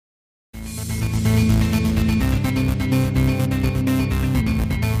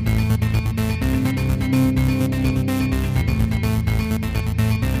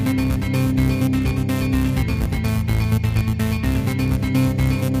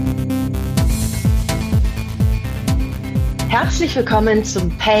Herzlich willkommen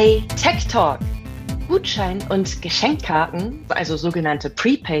zum PayTechTalk. Gutschein- und Geschenkkarten, also sogenannte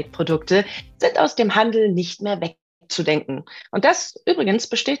Prepaid-Produkte, sind aus dem Handel nicht mehr wegzudenken. Und das übrigens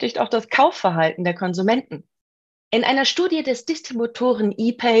bestätigt auch das Kaufverhalten der Konsumenten. In einer Studie des Distributoren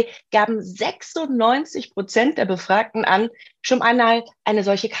ePay gaben 96% der Befragten an, schon einmal eine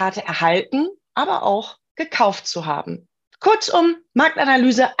solche Karte erhalten, aber auch gekauft zu haben. Kurzum,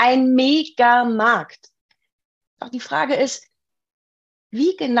 Marktanalyse, ein Megamarkt. Doch die Frage ist,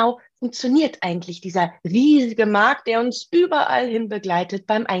 wie genau funktioniert eigentlich dieser riesige Markt, der uns überall hin begleitet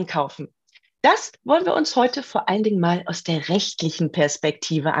beim Einkaufen? Das wollen wir uns heute vor allen Dingen mal aus der rechtlichen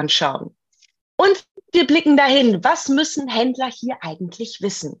Perspektive anschauen. Und wir blicken dahin, was müssen Händler hier eigentlich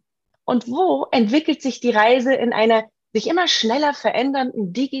wissen? Und wo entwickelt sich die Reise in einer sich immer schneller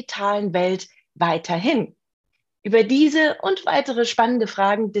verändernden digitalen Welt weiterhin? Über diese und weitere spannende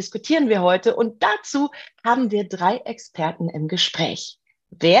Fragen diskutieren wir heute und dazu haben wir 3 Experten im Gespräch.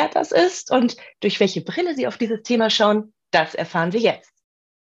 Wer das ist und durch welche Brille sie auf dieses Thema schauen, das erfahren wir jetzt.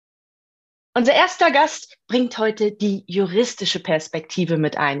 Unser erster Gast bringt heute die juristische Perspektive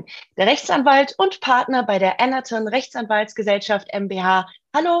mit ein. Der Rechtsanwalt und Partner bei der Enerton Rechtsanwaltsgesellschaft MbH.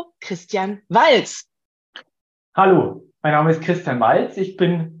 Hallo, Christian Walz. Hallo, mein Name ist Christian Walz. Ich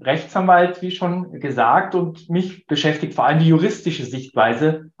bin Rechtsanwalt, wie schon gesagt, und mich beschäftigt vor allem die juristische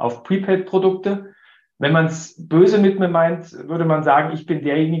Sichtweise auf Prepaid-Produkte. Wenn man es böse mit mir meint, würde man sagen, ich bin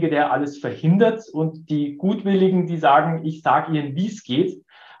derjenige, der alles verhindert, und die Gutwilligen, die sagen, ich sage Ihnen, wie es geht.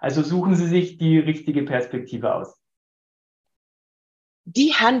 Also suchen Sie sich die richtige Perspektive aus.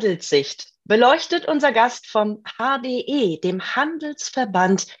 Die Handelssicht beleuchtet unser Gast vom HDE, dem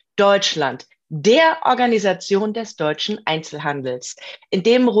Handelsverband Deutschland, der Organisation des deutschen Einzelhandels, in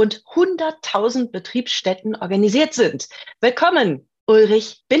dem rund 100.000 Betriebsstätten organisiert sind. Willkommen,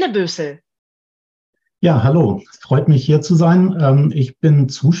 Ulrich Binnebösel. Ja, hallo. Es freut mich, hier zu sein. Ich bin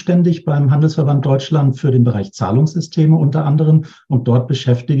zuständig beim Handelsverband Deutschland für den Bereich Zahlungssysteme unter anderem. Und dort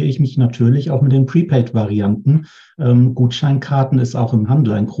beschäftige ich mich natürlich auch mit den Prepaid-Varianten. Gutscheinkarten ist auch im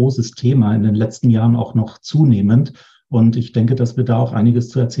Handel ein großes Thema, in den letzten Jahren auch noch zunehmend. Und ich denke, dass wir da auch einiges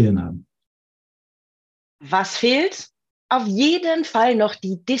zu erzählen haben. Was fehlt? Auf jeden Fall noch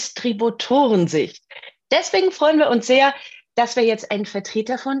die Distributorensicht. Deswegen freuen wir uns sehr, dass wir jetzt einen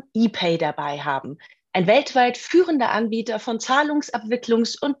Vertreter von ePay dabei haben. Ein weltweit führender Anbieter von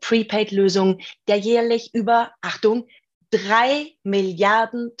Zahlungsabwicklungs- und Prepaid-Lösungen, der jährlich über, Achtung, 3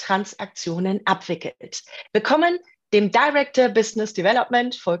 Milliarden Transaktionen abwickelt. Willkommen dem Director Business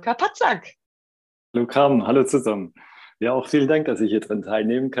Development, Volker Patzak. Hallo Carmen, hallo zusammen. Ja, auch vielen Dank, dass ich hier dran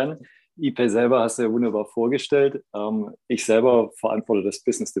teilnehmen kann. ePay selber hast du ja wunderbar vorgestellt. Ich selber verantworte das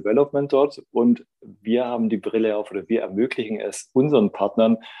Business Development dort, und wir haben die Brille auf, oder wir ermöglichen es unseren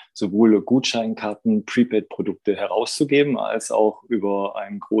Partnern, sowohl Gutscheinkarten, Prepaid-Produkte herauszugeben, als auch über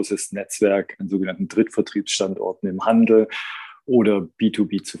ein großes Netzwerk an sogenannten Drittvertriebsstandorten im Handel oder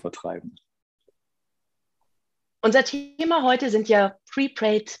B2B zu vertreiben. Unser Thema heute sind ja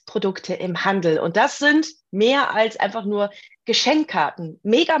Prepaid-Produkte im Handel. Und das sind mehr als einfach nur Geschenkkarten.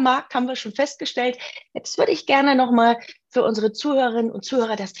 Megamarkt haben wir schon festgestellt. Jetzt würde ich gerne nochmal für unsere Zuhörerinnen und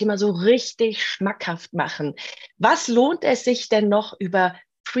Zuhörer das Thema so richtig schmackhaft machen. Was lohnt es sich denn noch über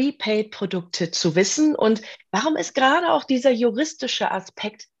Prepaid-Produkte zu wissen? Und warum ist gerade auch dieser juristische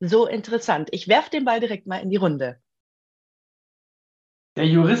Aspekt so interessant? Ich werfe den Ball direkt mal in die Runde. Der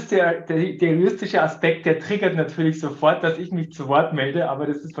juristische Aspekt, der triggert natürlich sofort, dass ich mich zu Wort melde, aber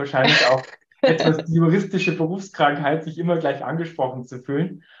das ist wahrscheinlich auch etwas die juristische Berufskrankheit, sich immer gleich angesprochen zu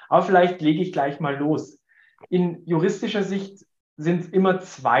fühlen. Aber vielleicht lege ich gleich mal los. In juristischer Sicht sind immer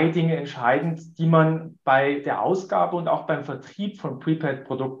 2 Dinge entscheidend, die man bei der Ausgabe und auch beim Vertrieb von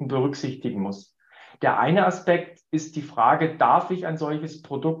Prepaid-Produkten berücksichtigen muss. Der eine Aspekt ist die Frage, darf ich ein solches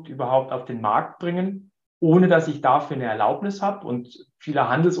Produkt überhaupt auf den Markt bringen, ohne dass ich dafür eine Erlaubnis habe? Und viele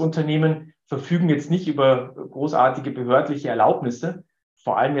Handelsunternehmen verfügen jetzt nicht über großartige behördliche Erlaubnisse.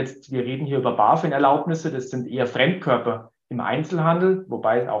 Vor allem jetzt, wir reden hier über BaFin-Erlaubnisse, das sind eher Fremdkörper im Einzelhandel,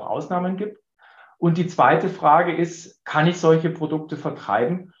 wobei es auch Ausnahmen gibt. Und die zweite Frage ist, kann ich solche Produkte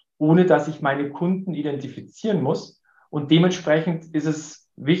vertreiben, ohne dass ich meine Kunden identifizieren muss? Und dementsprechend ist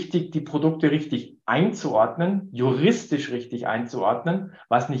es wichtig, die Produkte richtig einzuordnen, juristisch richtig einzuordnen,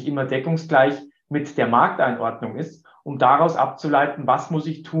 was nicht immer deckungsgleich mit der Markteinordnung ist, um daraus abzuleiten, was muss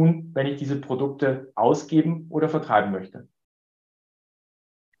ich tun, wenn ich diese Produkte ausgeben oder vertreiben möchte.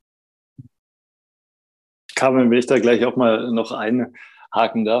 Carmen, wenn ich da gleich auch mal noch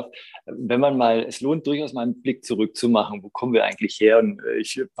einhaken darf. Wenn man mal, es lohnt durchaus mal einen Blick zurück zu machen, wo kommen wir eigentlich her? Und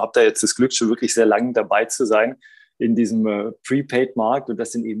ich habe da jetzt das Glück, schon wirklich sehr lange dabei zu sein. in diesem Prepaid-Markt. Und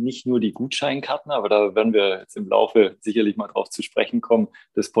das sind eben nicht nur die Gutscheinkarten, aber da werden wir jetzt im Laufe sicherlich mal drauf zu sprechen kommen,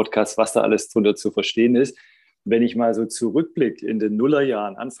 des Podcasts, was da alles drunter zu verstehen ist. Wenn ich mal so zurückblicke in den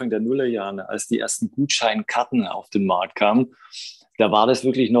Nullerjahren, Anfang der Nullerjahre, als die ersten Gutscheinkarten auf den Markt kamen, da war das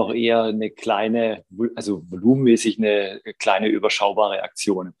wirklich noch eher eine kleine, also volumenmäßig eine kleine überschaubare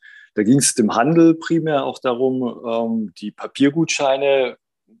Aktion. Da ging es dem Handel primär auch darum, die Papiergutscheine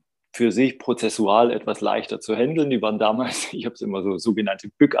für sich prozessual etwas leichter zu handeln. Die waren damals, ich habe es immer so sogenannte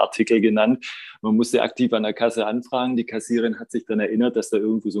Bückartikel genannt. Man musste aktiv an der Kasse anfragen. Die Kassiererin hat sich dann erinnert, dass da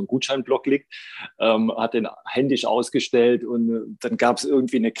irgendwo so ein Gutscheinblock liegt, hat den händisch ausgestellt und dann gab es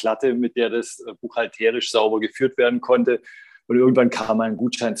irgendwie eine Klatte, mit der das buchhalterisch sauber geführt werden konnte. Und irgendwann kam mal ein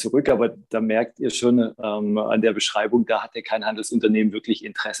Gutschein zurück, aber da merkt ihr schon an der Beschreibung, da hatte kein Handelsunternehmen wirklich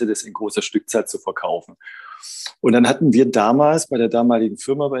Interesse, das in großer Stückzahl zu verkaufen. Und dann hatten wir damals bei der damaligen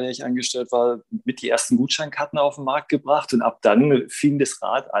Firma, bei der ich angestellt war, mit die ersten Gutscheinkarten auf den Markt gebracht. Und ab dann fing das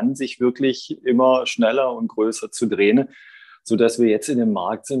Rad an, sich wirklich immer schneller und größer zu drehen, sodass wir jetzt in dem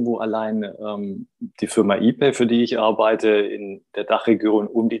Markt sind, wo allein die Firma ePay, für die ich arbeite, in der Dachregion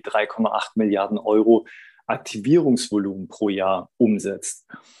um die 3,8 Milliarden Euro Aktivierungsvolumen pro Jahr umsetzt.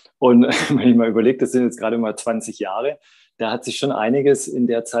 Und wenn ich mal überlege, das sind jetzt gerade mal 20 Jahre, da hat sich schon einiges in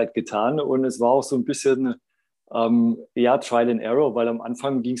der Zeit getan und es war auch so ein bisschen Trial and Error, weil am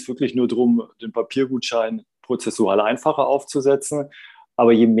Anfang ging es wirklich nur darum, den Papiergutschein prozessual einfacher aufzusetzen.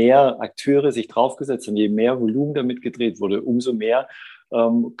 Aber je mehr Akteure sich draufgesetzt haben, je mehr Volumen damit gedreht wurde, umso mehr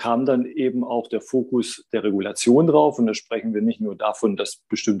kam dann eben auch der Fokus der Regulation drauf. Und da sprechen wir nicht nur davon, dass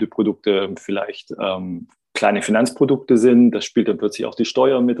bestimmte Produkte vielleicht kleine Finanzprodukte sind, da spielt dann plötzlich auch die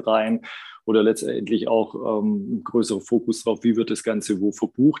Steuer mit rein oder letztendlich auch ein größerer Fokus drauf, wie wird das Ganze wo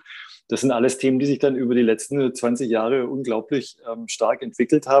verbucht. Das sind alles Themen, die sich dann über die letzten 20 Jahre unglaublich stark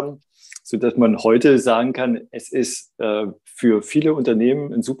entwickelt haben, sodass man heute sagen kann, es ist für viele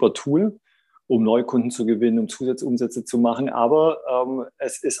Unternehmen ein super Tool, um Neukunden zu gewinnen, um Zusatzumsätze zu machen. Aber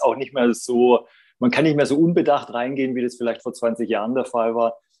es ist auch nicht mehr so, man kann nicht mehr so unbedacht reingehen, wie das vielleicht vor 20 Jahren der Fall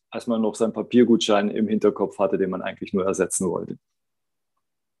war, als man noch seinen Papiergutschein im Hinterkopf hatte, den man eigentlich nur ersetzen wollte.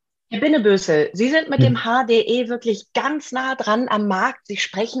 Herr Binnebösel, Sie sind mit dem HDE wirklich ganz nah dran am Markt. Sie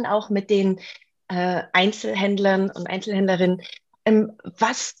sprechen auch mit den Einzelhändlern und Einzelhändlerinnen.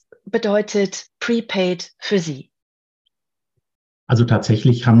 Was bedeutet Prepaid für Sie? Also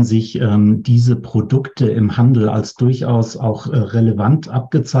tatsächlich haben sich diese Produkte im Handel als durchaus auch relevant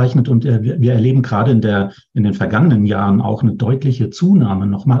abgezeichnet und wir erleben gerade in den vergangenen Jahren auch eine deutliche Zunahme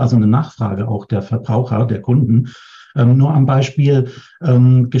nochmal, also eine Nachfrage auch der Verbraucher, der Kunden. Nur am Beispiel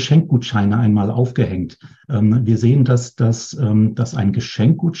Geschenkgutscheine einmal aufgehängt. Wir sehen, dass ein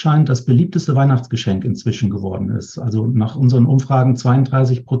Geschenkgutschein das beliebteste Weihnachtsgeschenk inzwischen geworden ist. Also nach unseren Umfragen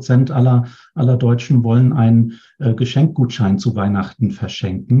 32% aller Deutschen wollen einen Geschenkgutschein zu Weihnachten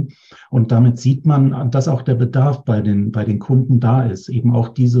verschenken. Und damit sieht man, dass auch der Bedarf bei den Kunden da ist, eben auch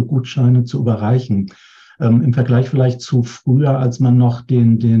diese Gutscheine zu überreichen. Im Vergleich vielleicht zu früher, als man noch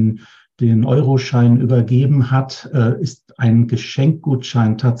den Euroschein übergeben hat, ist ein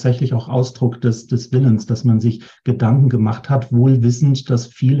Geschenkgutschein tatsächlich auch Ausdruck des Willens, dass man sich Gedanken gemacht hat, wohl wissend, dass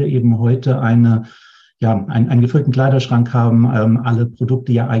viele eben heute einen gefüllten Kleiderschrank haben, alle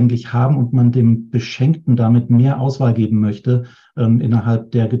Produkte ja eigentlich haben und man dem Beschenkten damit mehr Auswahl geben möchte,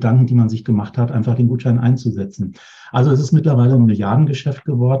 innerhalb der Gedanken, die man sich gemacht hat, einfach den Gutschein einzusetzen. Also es ist mittlerweile ein Milliardengeschäft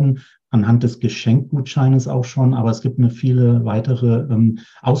geworden, anhand des Geschenkgutscheines auch schon, aber es gibt viele weitere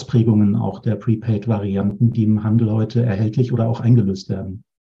Ausprägungen auch der Prepaid-Varianten, die im Handel heute erhältlich oder auch eingelöst werden.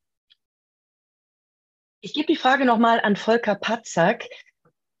 Ich gebe die Frage nochmal an Volker Patzak.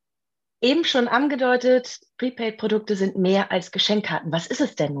 Eben schon angedeutet, Prepaid-Produkte sind mehr als Geschenkkarten. Was ist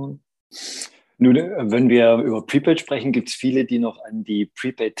es denn nun? Nun, wenn wir über Prepaid sprechen, gibt es viele, die noch an die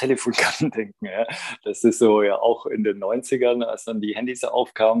Prepaid-Telefonkarten denken. Ja. Das ist so ja auch in den 90ern, als dann die Handys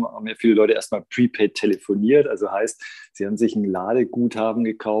aufkamen, haben ja viele Leute erstmal Prepaid telefoniert. Also heißt, sie haben sich ein Ladeguthaben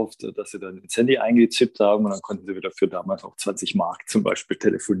gekauft, das sie dann ins Handy eingechippt haben und dann konnten sie wieder für damals auch 20 Mark zum Beispiel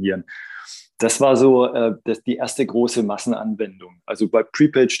telefonieren. Das war so die erste große Massenanwendung. Also bei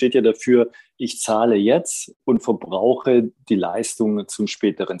Prepaid steht ja dafür, ich zahle jetzt und verbrauche die Leistung zum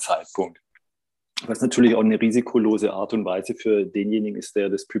späteren Zeitpunkt. Was natürlich auch eine risikolose Art und Weise für denjenigen ist, der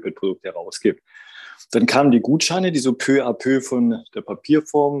das Prepaid-Produkt herausgibt. Dann kamen die Gutscheine, die so peu à peu von der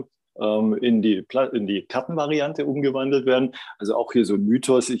Papierform in die Kartenvariante umgewandelt werden. Also auch hier so ein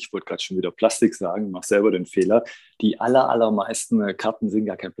Mythos, ich wollte gerade schon wieder Plastik sagen, mache selber den Fehler. Die allermeisten Karten sind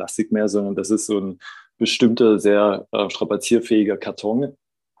gar kein Plastik mehr, sondern das ist so ein bestimmter, sehr strapazierfähiger Karton.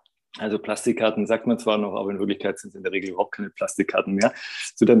 Also Plastikkarten sagt man zwar noch, aber in Wirklichkeit sind es in der Regel überhaupt keine Plastikkarten mehr.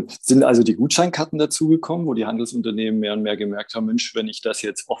 So, dann sind also die Gutscheinkarten dazugekommen, wo die Handelsunternehmen mehr und mehr gemerkt haben, Mensch, wenn ich das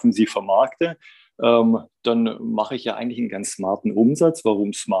jetzt offensiv vermarkte, dann mache ich ja eigentlich einen ganz smarten Umsatz.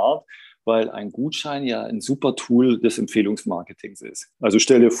 Warum smart? Weil ein Gutschein ja ein super Tool des Empfehlungsmarketings ist. Also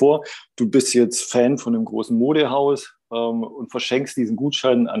stell dir vor, du bist jetzt Fan von einem großen Modehaus und verschenkst diesen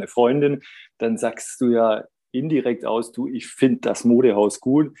Gutschein an eine Freundin, dann sagst du ja indirekt aus, du, ich finde das Modehaus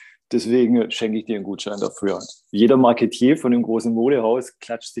gut, deswegen schenke ich dir einen Gutschein dafür. Jeder Marketier von dem großen Modehaus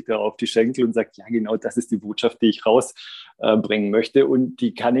klatscht sich da auf die Schenkel und sagt, ja genau, das ist die Botschaft, die ich rausbringen möchte. Und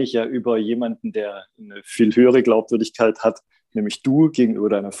die kann ich ja über jemanden, der eine viel höhere Glaubwürdigkeit hat, nämlich du gegenüber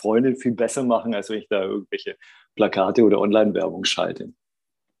deiner Freundin, viel besser machen, als wenn ich da irgendwelche Plakate oder Online-Werbung schalte.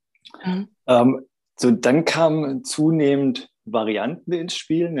 Mhm. So, dann kamen zunehmend Varianten ins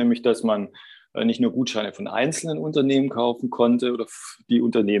Spiel, nämlich dass man nicht nur Gutscheine von einzelnen Unternehmen kaufen konnte oder die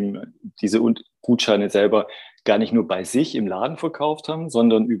Unternehmen diese Gutscheine selber gar nicht nur bei sich im Laden verkauft haben,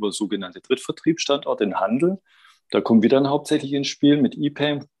 sondern über sogenannte Drittvertriebsstandorte in Handel. Da kommen wir dann hauptsächlich ins Spiel mit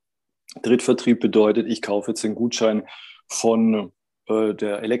ePay. Drittvertrieb bedeutet, ich kaufe jetzt einen Gutschein von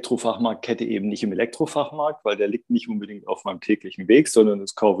der Elektrofachmarktkette eben nicht im Elektrofachmarkt, weil der liegt nicht unbedingt auf meinem täglichen Weg, sondern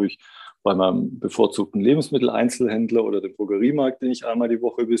das kaufe ich bei meinem bevorzugten Lebensmitteleinzelhändler oder dem Drogeriemarkt, den ich einmal die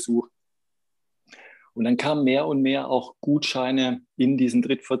Woche besuche. Und dann kamen mehr und mehr auch Gutscheine in diesen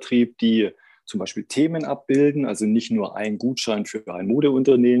Drittvertrieb, die zum Beispiel Themen abbilden, also nicht nur ein Gutschein für ein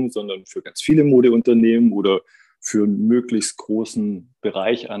Modeunternehmen, sondern für ganz viele Modeunternehmen oder für einen möglichst großen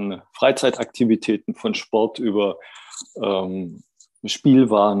Bereich an Freizeitaktivitäten von Sport über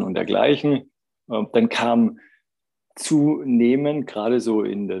Spielwaren und dergleichen. Dann kam zunehmend, gerade so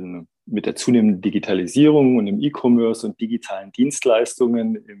mit der zunehmenden Digitalisierung und im E-Commerce und digitalen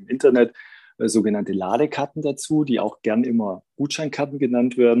Dienstleistungen im Internet, sogenannte Ladekarten dazu, die auch gern immer Gutscheinkarten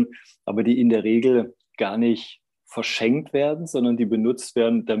genannt werden, aber die in der Regel gar nicht verschenkt werden, sondern die benutzt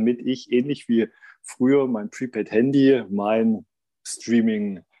werden, damit ich ähnlich wie früher mein Prepaid-Handy mein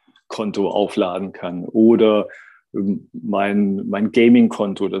Streaming-Konto aufladen kann oder mein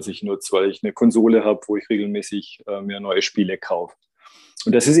Gaming-Konto, das ich nutze, weil ich eine Konsole habe, wo ich regelmäßig mir neue Spiele kaufe.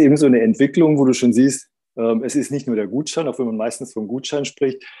 Und das ist eben so eine Entwicklung, wo du schon siehst, es ist nicht nur der Gutschein, auch wenn man meistens vom Gutschein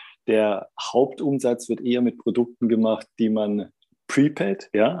spricht. Der Hauptumsatz wird eher mit Produkten gemacht, die man Prepaid,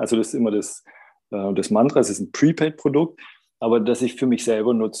 ja, also das ist immer das Mantra, es ist ein Prepaid-Produkt, aber das ich für mich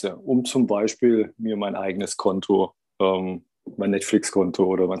selber nutze, um zum Beispiel mir mein eigenes Konto, mein Netflix-Konto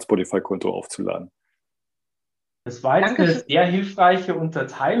oder mein Spotify-Konto aufzuladen. Das war jetzt eine sehr hilfreiche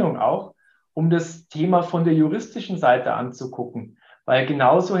Unterteilung auch, um das Thema von der juristischen Seite anzugucken. Weil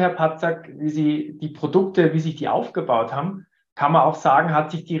genauso, Herr Patzak, wie Sie die Produkte, wie sich die aufgebaut haben, kann man auch sagen, hat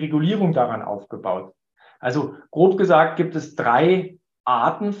sich die Regulierung daran aufgebaut. Also grob gesagt gibt es 3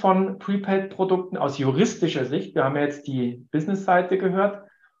 Arten von Prepaid-Produkten aus juristischer Sicht. Wir haben ja jetzt die Business-Seite gehört.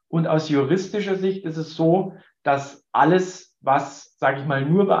 Und aus juristischer Sicht ist es so, dass alles, was, sage ich mal,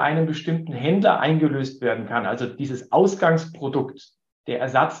 nur bei einem bestimmten Händler eingelöst werden kann, also dieses Ausgangsprodukt, der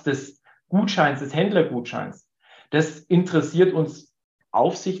Ersatz des Gutscheins, des Händlergutscheins, das interessiert uns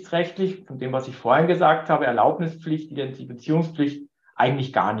aufsichtsrechtlich, von dem, was ich vorhin gesagt habe, Erlaubnispflicht, Identifizierungspflicht,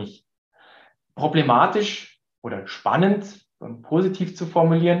 eigentlich gar nicht. Problematisch oder spannend und positiv zu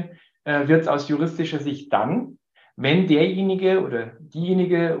formulieren, wird es aus juristischer Sicht dann, wenn derjenige oder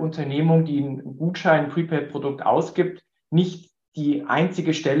diejenige Unternehmung, die einen Gutschein, ein Prepaid-Produkt ausgibt, nicht die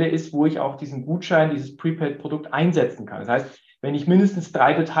einzige Stelle ist, wo ich auch diesen Gutschein, dieses Prepaid-Produkt einsetzen kann. Das heißt, wenn ich mindestens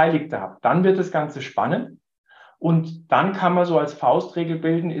 3 Beteiligte habe, dann wird das Ganze spannend. Und dann kann man so als Faustregel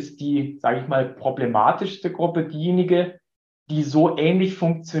bilden, ist die, sage ich mal, problematischste Gruppe diejenige, die so ähnlich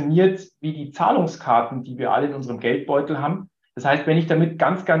funktioniert wie die Zahlungskarten, die wir alle in unserem Geldbeutel haben. Das heißt, wenn ich damit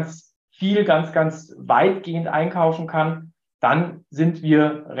ganz, ganz viel, ganz, ganz weitgehend einkaufen kann, dann sind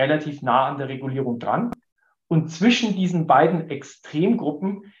wir relativ nah an der Regulierung dran. Und zwischen diesen beiden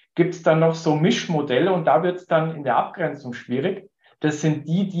Extremgruppen gibt es dann noch so Mischmodelle und da wird es dann in der Abgrenzung schwierig. Das sind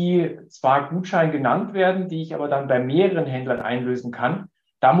die, die zwar Gutschein genannt werden, die ich aber dann bei mehreren Händlern einlösen kann.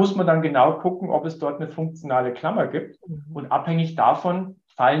 Da muss man dann genau gucken, ob es dort eine funktionale Klammer gibt. Und abhängig davon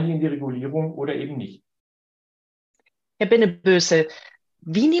fallen die in die Regulierung oder eben nicht. Herr Binnebösel,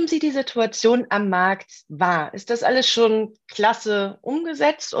 wie nehmen Sie die Situation am Markt wahr? Ist das alles schon klasse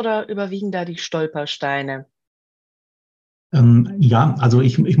umgesetzt oder überwiegen da die Stolpersteine? Ja, also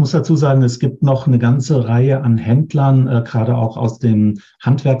ich muss dazu sagen, es gibt noch eine ganze Reihe an Händlern, gerade auch aus dem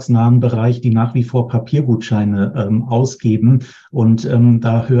handwerksnahen Bereich, die nach wie vor Papiergutscheine ausgeben. Und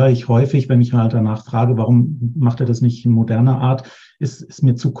da höre ich häufig, wenn ich mal danach frage, warum macht er das nicht in moderner Art, ist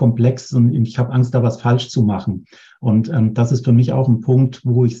mir zu komplex und ich habe Angst, da was falsch zu machen. Und das ist für mich auch ein Punkt,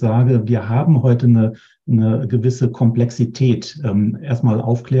 wo ich sage, wir haben heute eine gewisse Komplexität. Erstmal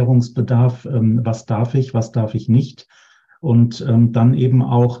Aufklärungsbedarf, was darf ich nicht? Und dann eben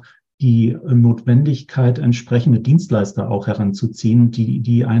auch die Notwendigkeit, entsprechende Dienstleister auch heranzuziehen,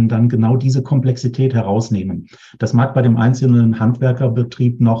 die einen dann genau diese Komplexität herausnehmen. Das mag bei dem einzelnen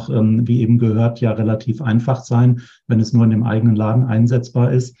Handwerkerbetrieb noch, wie eben gehört, ja relativ einfach sein, wenn es nur in dem eigenen Laden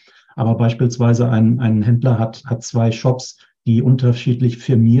einsetzbar ist. Aber beispielsweise ein Händler hat zwei Shops, die unterschiedlich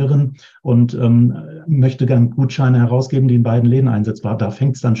firmieren und möchte gern Gutscheine herausgeben, die in beiden Läden einsetzbar. Da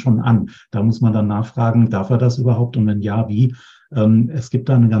fängt es dann schon an. Da muss man dann nachfragen, darf er das überhaupt und wenn ja, wie? Es gibt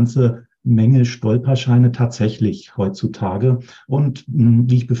da eine ganze Menge Stolperscheine tatsächlich heutzutage. Und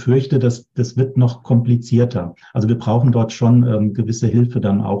wie ich befürchte, das wird noch komplizierter. Also wir brauchen dort schon gewisse Hilfe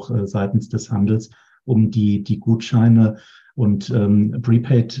dann auch seitens des Handels, um die Gutscheine und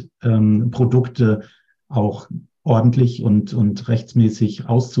Prepaid-Produkte auch ordentlich und rechtsmäßig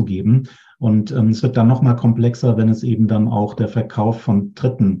auszugeben. Und es wird dann noch mal komplexer, wenn es eben dann auch der Verkauf von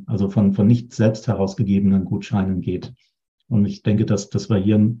Dritten, also von nicht selbst herausgegebenen Gutscheinen geht. Und ich denke, dass wir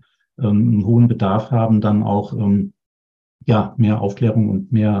hier einen hohen Bedarf haben, dann auch ja, mehr Aufklärung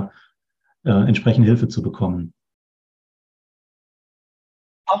und mehr entsprechende Hilfe zu bekommen.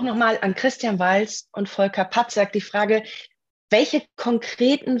 Auch nochmal an Christian Walz und Volker Patzak die Frage, welche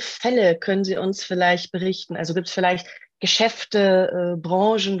konkreten Fälle können Sie uns vielleicht berichten? Also gibt es vielleicht Geschäfte,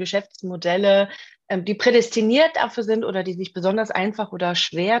 Branchen, Geschäftsmodelle, die prädestiniert dafür sind oder die sich besonders einfach oder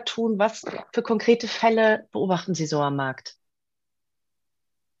schwer tun? Was für konkrete Fälle beobachten Sie so am Markt?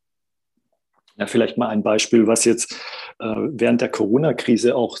 Ja, vielleicht mal ein Beispiel, was jetzt während der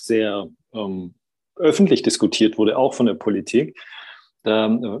Corona-Krise auch sehr öffentlich diskutiert wurde, auch von der Politik. Da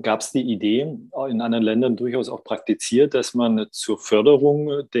gab es die Idee, in anderen Ländern durchaus auch praktiziert, dass man zur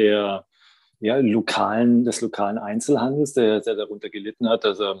Förderung des lokalen Einzelhandels, der sehr darunter gelitten hat,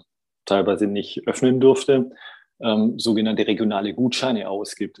 dass er teilweise nicht öffnen durfte, sogenannte regionale Gutscheine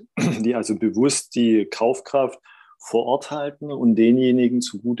ausgibt, die also bewusst die Kaufkraft vor Ort halten und denjenigen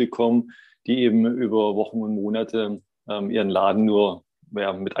zugutekommen, die eben über Wochen und Monate ihren Laden nur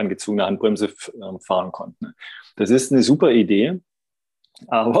mit angezogener Handbremse fahren konnten. Das ist eine super Idee.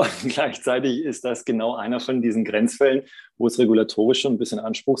 Aber gleichzeitig ist das genau einer von diesen Grenzfällen, wo es regulatorisch schon ein bisschen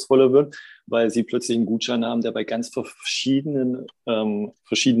anspruchsvoller wird, weil sie plötzlich einen Gutschein haben, der bei ganz verschiedenen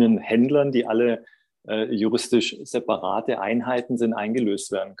Händlern, die alle juristisch separate Einheiten sind,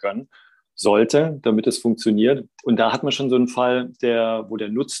 eingelöst werden können sollte, damit es funktioniert. Und da hat man schon so einen Fall, wo der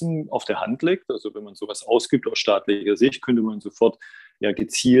Nutzen auf der Hand liegt. Also wenn man sowas ausgibt aus staatlicher Sicht, könnte man sofort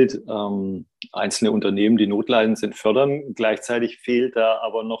gezielt einzelne Unternehmen, die notleidend sind, fördern. Gleichzeitig fehlt da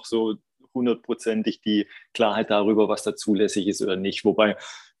aber noch so 100%ig die Klarheit darüber, was da zulässig ist oder nicht. Wobei,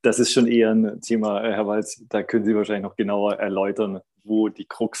 das ist schon eher ein Thema, Herr Walz, da können Sie wahrscheinlich noch genauer erläutern, wo die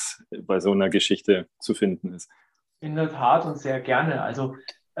Krux bei so einer Geschichte zu finden ist. In der Tat und sehr gerne. Also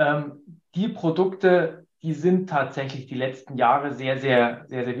die Produkte, die sind tatsächlich die letzten Jahre sehr, sehr,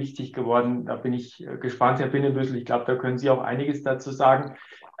 sehr, sehr wichtig geworden. Da bin ich gespannt, Herr Binnenbüssel. Ich glaube, da können Sie auch einiges dazu sagen.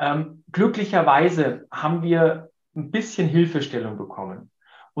 Glücklicherweise haben wir ein bisschen Hilfestellung bekommen.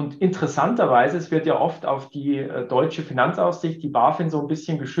 Und interessanterweise, es wird ja oft auf die deutsche Finanzaufsicht, die BaFin, so ein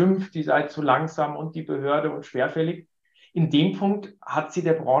bisschen geschimpft, die sei zu langsam und die Behörde und schwerfällig. In dem Punkt hat sie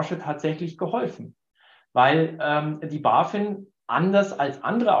der Branche tatsächlich geholfen, weil die BaFin anders als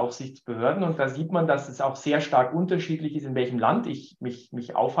andere Aufsichtsbehörden, und da sieht man, dass es auch sehr stark unterschiedlich ist, in welchem Land ich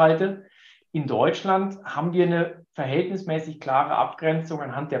mich aufhalte. In Deutschland haben wir eine verhältnismäßig klare Abgrenzung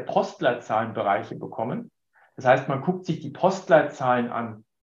anhand der Postleitzahlenbereiche bekommen. Das heißt, man guckt sich die Postleitzahlen an,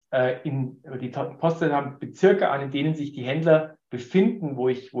 die Postleitzahlenbezirke an, in denen sich die Händler befinden, wo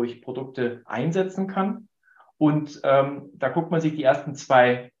ich Produkte einsetzen kann. Und da guckt man sich die ersten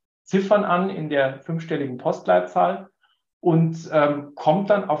 2 Ziffern an in der 5-stelligen Postleitzahl und kommt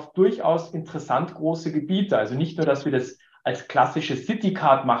dann auf durchaus interessant große Gebiete. Also nicht nur, dass wir das als klassische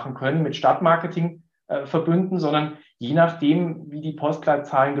Citycard machen können mit Stadtmarketing verbünden, sondern je nachdem, wie die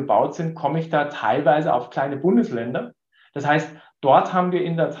Postleitzahlen gebaut sind, komme ich da teilweise auf kleine Bundesländer. Das heißt, dort haben wir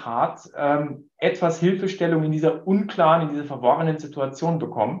in der Tat etwas Hilfestellung in dieser unklaren, in dieser verworrenen Situation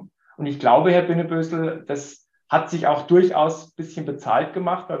bekommen. Und ich glaube, Herr Binnenbüssel, das hat sich auch durchaus ein bisschen bezahlt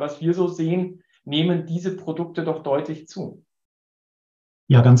gemacht, weil was wir so sehen, nehmen diese Produkte doch deutlich zu.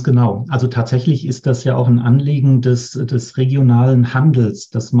 Ja, ganz genau. Also tatsächlich ist das ja auch ein Anliegen des regionalen Handels,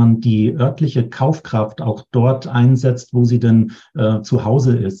 dass man die örtliche Kaufkraft auch dort einsetzt, wo sie denn zu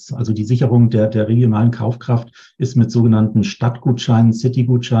Hause ist. Also die Sicherung der regionalen Kaufkraft ist mit sogenannten Stadtgutscheinen,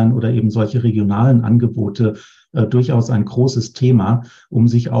 Citygutscheinen oder eben solche regionalen Angebote durchaus ein großes Thema, um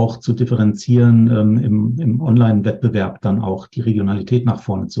sich auch zu differenzieren, im Online-Wettbewerb dann auch die Regionalität nach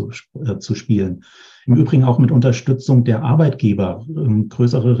vorne zu spielen. Im Übrigen auch mit Unterstützung der Arbeitgeber.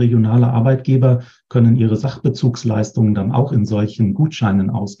 Größere regionale Arbeitgeber können ihre Sachbezugsleistungen dann auch in solchen Gutscheinen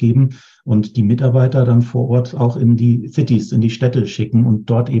ausgeben und die Mitarbeiter dann vor Ort auch in die Cities, in die Städte schicken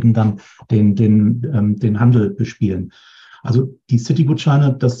und dort eben dann den Handel bespielen. Also die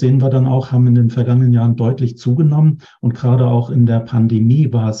City-Gutscheine, das sehen wir dann auch, haben in den vergangenen Jahren deutlich zugenommen. Und gerade auch in der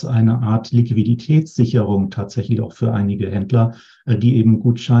Pandemie war es eine Art Liquiditätssicherung tatsächlich auch für einige Händler, die eben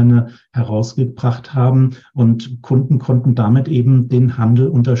Gutscheine herausgebracht haben. Und Kunden konnten damit eben den Handel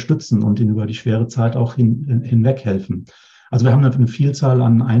unterstützen und ihnen über die schwere Zeit auch hinweg helfen. Also wir haben eine Vielzahl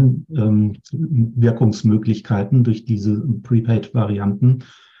an Einwirkungsmöglichkeiten durch diese Prepaid-Varianten.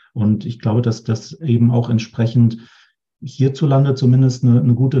 Und ich glaube, dass das eben auch entsprechend hierzulande zumindest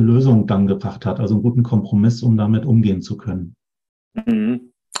eine gute Lösung dann gebracht hat, also einen guten Kompromiss, um damit umgehen zu können.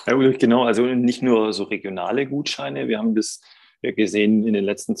 Mhm. Ja, Ulrich, genau, also nicht nur so regionale Gutscheine, wir haben das gesehen in den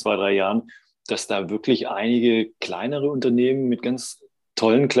letzten 2, 3 Jahren, dass da wirklich einige kleinere Unternehmen mit ganz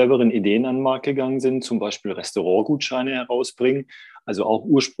tollen, cleveren Ideen an den Markt gegangen sind, zum Beispiel Restaurantgutscheine herausbringen, also auch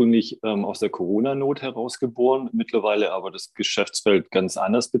ursprünglich aus der Corona-Not herausgeboren, mittlerweile aber das Geschäftsfeld ganz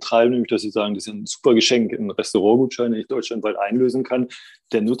anders betreiben, nämlich dass sie sagen, das ist ein super Geschenk, ein Restaurantgutschein, den ich deutschlandweit einlösen kann.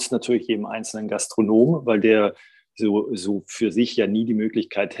 Der nutzt natürlich jedem einzelnen Gastronom, weil der so für sich ja nie die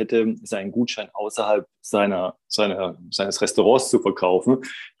Möglichkeit hätte, seinen Gutschein außerhalb seines Restaurants zu verkaufen.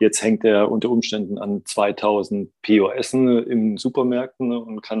 Jetzt hängt er unter Umständen an 2000 POSen in Supermärkten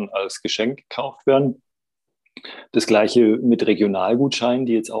und kann als Geschenk gekauft werden. Das Gleiche mit Regionalgutscheinen,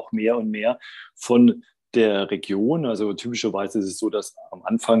 die jetzt auch mehr und mehr von der Region, also typischerweise ist es so, dass am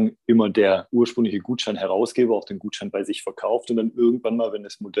Anfang immer der ursprüngliche Gutscheinherausgeber auch den Gutschein bei sich verkauft und dann irgendwann mal, wenn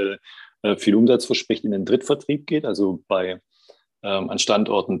das Modell viel Umsatz verspricht, in den Drittvertrieb geht, also an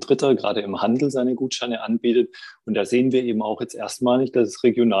Standorten Dritter, gerade im Handel seine Gutscheine anbietet. Und da sehen wir eben auch jetzt erstmalig, dass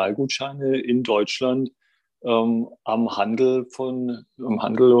Regionalgutscheine in Deutschland am Handel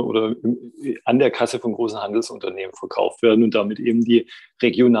oder an der Kasse von großen Handelsunternehmen verkauft werden und damit eben die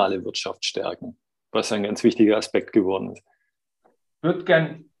regionale Wirtschaft stärken, was ein ganz wichtiger Aspekt geworden ist. Ich würde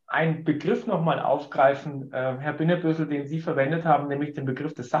gern einen Begriff nochmal aufgreifen, Herr Binnebösel, den Sie verwendet haben, nämlich den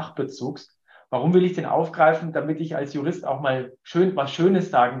Begriff des Sachbezugs. Warum will ich den aufgreifen? Damit ich als Jurist auch mal was Schönes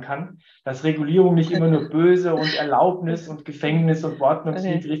sagen kann, dass Regulierung nicht immer nur böse und Erlaubnis und Gefängnis und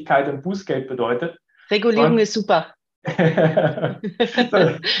Ordnungswidrigkeit und Bußgeld bedeutet. Regulierung ist super.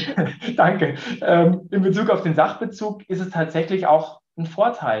 Danke. In Bezug auf den Sachbezug ist es tatsächlich auch ein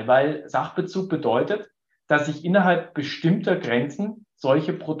Vorteil, weil Sachbezug bedeutet, dass ich innerhalb bestimmter Grenzen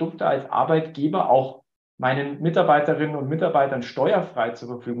solche Produkte als Arbeitgeber auch meinen Mitarbeiterinnen und Mitarbeitern steuerfrei zur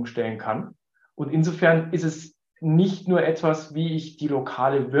Verfügung stellen kann. Und insofern ist es nicht nur etwas, wie ich die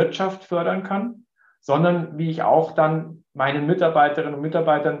lokale Wirtschaft fördern kann, sondern wie ich auch dann meinen Mitarbeiterinnen und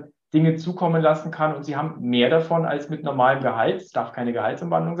Mitarbeitern Dinge zukommen lassen kann und sie haben mehr davon als mit normalem Gehalt. Es darf keine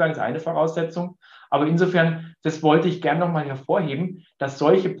Gehaltsumwandlung sein, das ist eine Voraussetzung. Aber insofern, das wollte ich gerne nochmal hervorheben, dass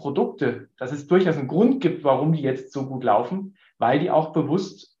solche Produkte, dass es durchaus einen Grund gibt, warum die jetzt so gut laufen, weil die auch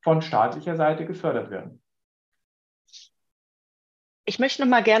bewusst von staatlicher Seite gefördert werden. Ich möchte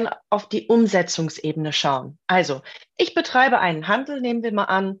nochmal gerne auf die Umsetzungsebene schauen. Also, ich betreibe einen Handel, nehmen wir mal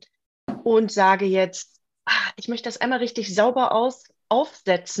an, und sage jetzt, ich möchte das einmal richtig sauber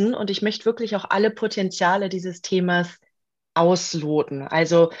aufsetzen und ich möchte wirklich auch alle Potenziale dieses Themas ausloten.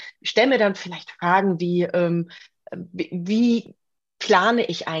 Also ich stelle mir dann vielleicht Fragen wie plane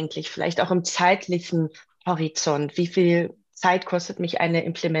ich eigentlich, vielleicht auch im zeitlichen Horizont, wie viel Zeit kostet mich eine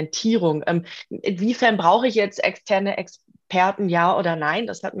Implementierung? Inwiefern brauche ich jetzt externe Experten, ja oder nein?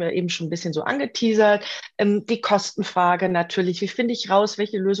 Das hatten wir eben schon ein bisschen so angeteasert. Die Kostenfrage natürlich, wie finde ich raus,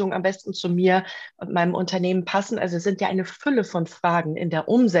 welche Lösungen am besten zu mir und meinem Unternehmen passen? Also es sind ja eine Fülle von Fragen in der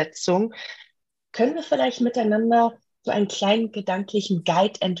Umsetzung. Können wir vielleicht miteinander so einen kleinen gedanklichen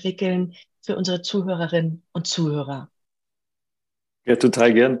Guide entwickeln für unsere Zuhörerinnen und Zuhörer? Ja,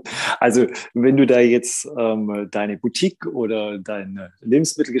 total gern. Also wenn du da jetzt deine Boutique oder dein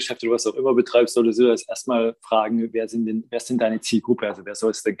Lebensmittelgeschäft oder was auch immer betreibst, solltest du das erstmal fragen, wer ist denn deine Zielgruppe, also wer soll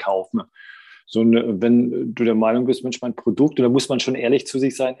es denn kaufen? So, wenn du der Meinung bist, Mensch, mein Produkt, und da muss man schon ehrlich zu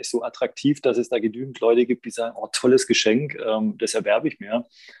sich sein, ist so attraktiv, dass es da genügend Leute gibt, die sagen, oh, tolles Geschenk, das erwerbe ich mir,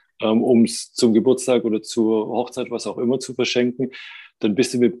 um es zum Geburtstag oder zur Hochzeit, was auch immer, zu verschenken, dann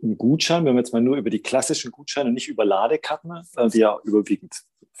bist du mit einem Gutschein, wenn wir jetzt mal nur über die klassischen Gutscheine, nicht über Ladekarten, die ja überwiegend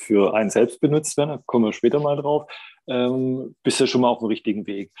für einen selbst benutzt werden, da kommen wir später mal drauf, bist du schon mal auf dem richtigen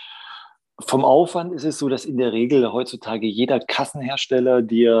Weg. Vom Aufwand ist es so, dass in der Regel heutzutage jeder Kassenhersteller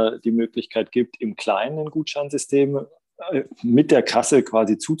dir die Möglichkeit gibt, im kleinen Gutscheinsystem mit der Kasse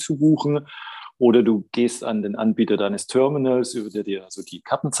quasi zuzubuchen. Oder du gehst an den Anbieter deines Terminals, der dir also die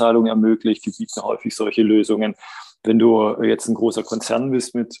Kartenzahlung ermöglicht. Die bieten häufig solche Lösungen. Wenn du jetzt ein großer Konzern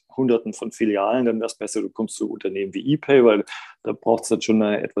bist mit Hunderten von Filialen, dann wäre es besser, du kommst zu Unternehmen wie ePay, weil da braucht es dann schon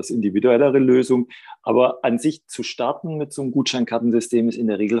eine etwas individuellere Lösung. Aber an sich zu starten mit so einem Gutscheinkartensystem ist in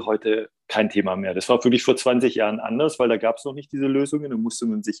der Regel heute kein Thema mehr. Das war wirklich vor 20 Jahren anders, weil da gab es noch nicht diese Lösungen. Da musste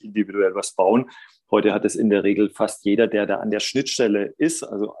man sich individuell was bauen. Heute hat es in der Regel fast jeder, der da an der Schnittstelle ist,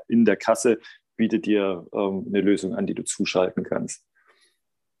 also in der Kasse, bietet dir eine Lösung an, die du zuschalten kannst.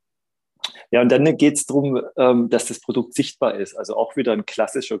 Ja, und dann geht es darum, dass das Produkt sichtbar ist. Also auch wieder ein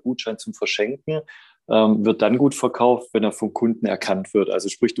klassischer Gutschein zum Verschenken wird dann gut verkauft, wenn er vom Kunden erkannt wird. Also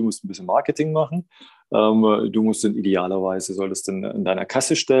sprich, du musst ein bisschen Marketing machen. Du musst dann idealerweise, solltest dann in deiner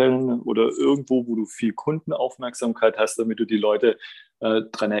Kasse stellen oder irgendwo, wo du viel Kundenaufmerksamkeit hast, damit du die Leute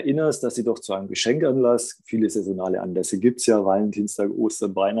daran erinnerst, dass sie doch zu einem Geschenkanlass, viele saisonale Anlässe gibt es ja, Valentinstag,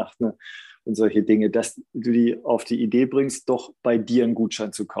 Ostern, Weihnachten, und solche Dinge, dass du die auf die Idee bringst, doch bei dir einen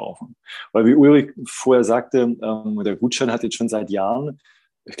Gutschein zu kaufen. Weil wie Ulrich vorher sagte, der Gutschein hat jetzt schon seit Jahren,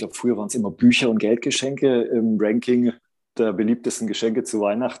 ich glaube, früher waren es immer Bücher und Geldgeschenke im Ranking der beliebtesten Geschenke zu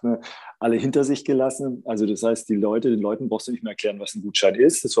Weihnachten, alle hinter sich gelassen. Also das heißt, den Leuten brauchst du nicht mehr erklären, was ein Gutschein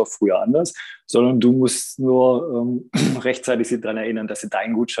ist. Das war früher anders, sondern du musst nur rechtzeitig sie daran erinnern, dass sie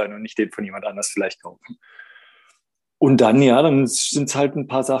deinen Gutschein und nicht den von jemand anders vielleicht kaufen. Und dann, ja, dann sind es halt ein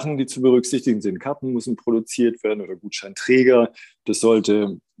paar Sachen, die zu berücksichtigen sind. Karten müssen produziert werden oder Gutscheinträger. Das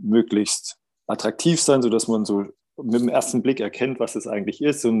sollte möglichst attraktiv sein, sodass man so mit dem ersten Blick erkennt, was es eigentlich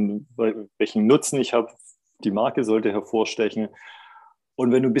ist und welchen Nutzen ich habe. Die Marke sollte hervorstechen.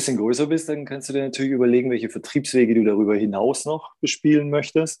 Und wenn du ein bisschen größer bist, dann kannst du dir natürlich überlegen, welche Vertriebswege du darüber hinaus noch bespielen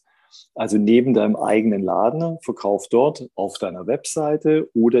möchtest. Also neben deinem eigenen Laden, Verkauf dort auf deiner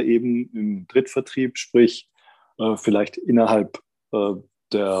Webseite oder eben im Drittvertrieb, sprich vielleicht innerhalb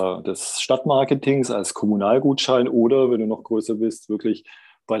des Stadtmarketings als Kommunalgutschein oder, wenn du noch größer bist, wirklich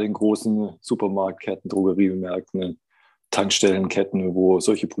bei den großen Supermarktketten, Drogeriemärkten, Tankstellenketten, wo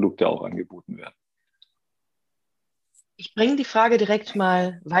solche Produkte auch angeboten werden. Ich bringe die Frage direkt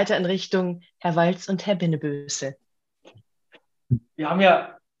mal weiter in Richtung Herr Walz und Herr Binneböse. Wir haben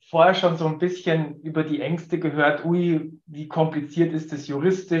ja vorher schon so ein bisschen über die Ängste gehört. Ui, wie kompliziert ist das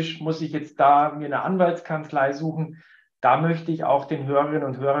juristisch? Muss ich jetzt da mir eine Anwaltskanzlei suchen? Da möchte ich auch den Hörerinnen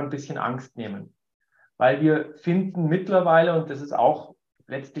und Hörern ein bisschen Angst nehmen. Weil wir finden mittlerweile, und das ist auch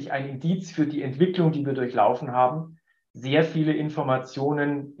letztlich ein Indiz für die Entwicklung, die wir durchlaufen haben, sehr viele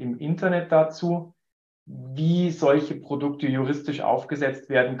Informationen im Internet dazu, wie solche Produkte juristisch aufgesetzt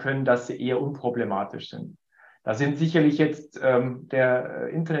werden können, dass sie eher unproblematisch sind. Da sind sicherlich jetzt der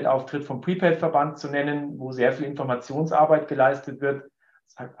Internetauftritt vom Prepaid-Verband zu nennen, wo sehr viel Informationsarbeit geleistet wird.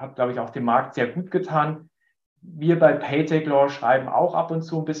 Das hat, glaube ich, auch dem Markt sehr gut getan. Wir bei PayTechTalk schreiben auch ab und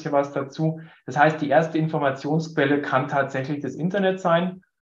zu ein bisschen was dazu. Das heißt, die erste Informationsquelle kann tatsächlich das Internet sein.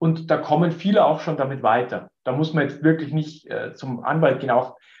 Und da kommen viele auch schon damit weiter. Da muss man jetzt wirklich nicht zum Anwalt gehen,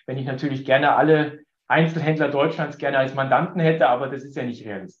 auch wenn ich natürlich gerne alle Einzelhändler Deutschlands gerne als Mandanten hätte, aber das ist ja nicht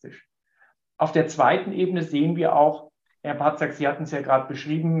realistisch. Auf der zweiten Ebene sehen wir auch, Herr Patzak, Sie hatten es ja gerade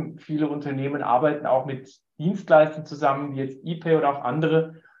beschrieben, viele Unternehmen arbeiten auch mit Dienstleistern zusammen, wie jetzt ePay oder auch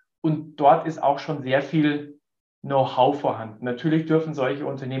andere. Und dort ist auch schon sehr viel Know-how vorhanden. Natürlich dürfen solche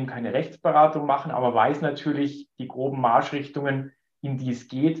Unternehmen keine Rechtsberatung machen, aber weiß natürlich die groben Marschrichtungen, in die es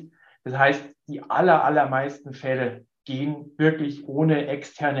geht. Das heißt, die allermeisten Fälle gehen wirklich ohne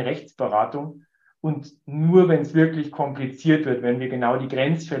externe Rechtsberatung. Und nur wenn es wirklich kompliziert wird, wenn wir genau die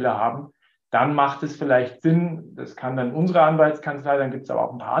Grenzfälle haben, dann macht es vielleicht Sinn. Das kann dann unsere Anwaltskanzlei, dann gibt es aber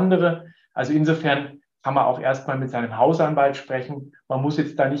auch ein paar andere. Also insofern kann man auch erstmal mit seinem Hausanwalt sprechen. Man muss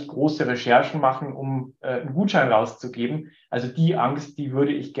jetzt da nicht große Recherchen machen, um einen Gutschein rauszugeben. Also die Angst, die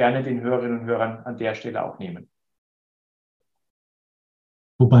würde ich gerne den Hörerinnen und Hörern an der Stelle auch nehmen.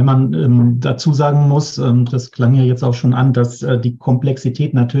 Wobei man dazu sagen muss, das klang ja jetzt auch schon an, dass die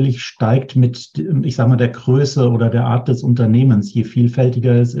Komplexität natürlich steigt mit, ich sage mal, der Größe oder der Art des Unternehmens. Je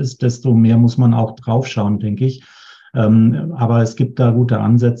vielfältiger es ist, desto mehr muss man auch draufschauen, denke ich. Aber es gibt da gute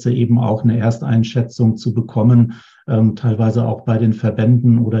Ansätze, eben auch eine Ersteinschätzung zu bekommen, teilweise auch bei den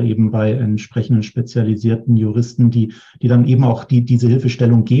Verbänden oder eben bei entsprechenden spezialisierten Juristen, die dann eben auch diese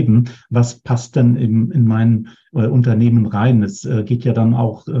Hilfestellung geben. Was passt denn in mein Unternehmen rein? Es geht ja dann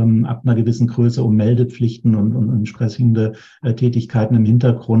auch ab einer gewissen Größe um Meldepflichten und entsprechende Tätigkeiten im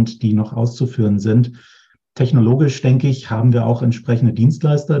Hintergrund, die noch auszuführen sind. Technologisch, denke ich, haben wir auch entsprechende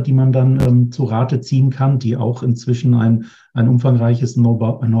Dienstleister, die man dann zu Rate ziehen kann, die auch inzwischen ein umfangreiches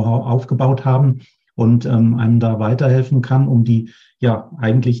Know-how aufgebaut haben und einem da weiterhelfen kann, um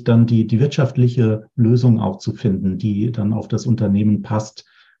eigentlich dann die wirtschaftliche Lösung auch zu finden, die dann auf das Unternehmen passt.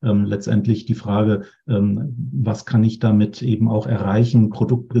 Letztendlich die Frage, was kann ich damit eben auch erreichen,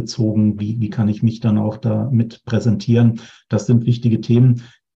 produktbezogen, wie kann ich mich dann auch damit präsentieren? Das sind wichtige Themen,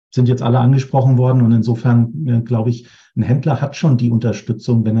 sind jetzt alle angesprochen worden und insofern glaube ich, ein Händler hat schon die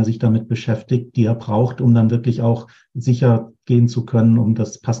Unterstützung, wenn er sich damit beschäftigt, die er braucht, um dann wirklich auch sicher gehen zu können, um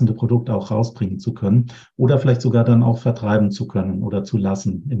das passende Produkt auch rausbringen zu können oder vielleicht sogar dann auch vertreiben zu können oder zu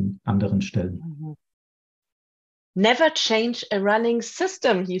lassen in anderen Stellen. Never change a running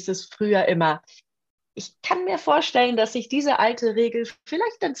system, hieß es früher immer. Ich kann mir vorstellen, dass sich diese alte Regel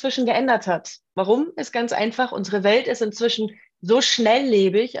vielleicht inzwischen geändert hat. Warum? Ist ganz einfach. Unsere Welt ist inzwischen so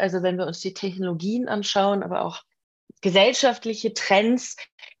schnelllebig, also wenn wir uns die Technologien anschauen, aber auch gesellschaftliche Trends,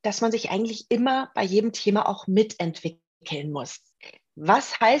 dass man sich eigentlich immer bei jedem Thema auch mitentwickeln muss.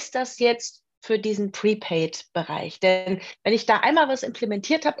 Was heißt das jetzt für diesen Prepaid-Bereich? Denn wenn ich da einmal was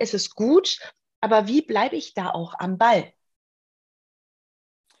implementiert habe, ist es gut, aber wie bleibe ich da auch am Ball?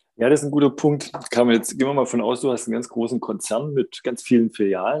 Ja, das ist ein guter Punkt. Gehen wir mal von aus, du hast einen ganz großen Konzern mit ganz vielen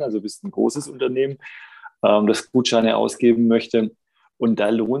Filialen, also bist ein großes Unternehmen, das Gutscheine ausgeben möchte. Und da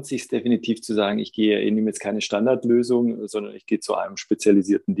lohnt es sich definitiv zu sagen, ich nehme jetzt keine Standardlösung, sondern ich gehe zu einem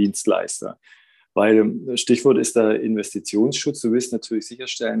spezialisierten Dienstleister. Weil Stichwort ist da Investitionsschutz. Du willst natürlich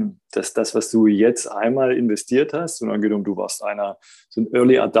sicherstellen, dass das, was du jetzt einmal investiert hast, und angenommen, du warst so ein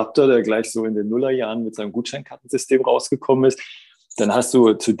Early Adapter, der gleich so in den Nullerjahren mit seinem Gutscheinkartensystem rausgekommen ist, dann hast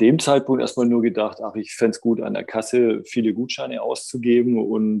du zu dem Zeitpunkt erstmal nur gedacht, ach, ich fände es gut, an der Kasse viele Gutscheine auszugeben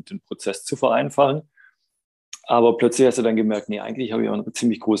und den Prozess zu vereinfachen. Aber plötzlich hast du dann gemerkt, nee, eigentlich habe ich auch einen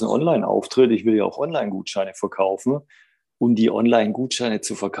ziemlich großen Online-Auftritt. Ich will ja auch Online-Gutscheine verkaufen. Und die Online-Gutscheine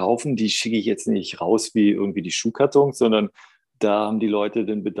zu verkaufen, die schicke ich jetzt nicht raus wie irgendwie die Schuhkartons, sondern da haben die Leute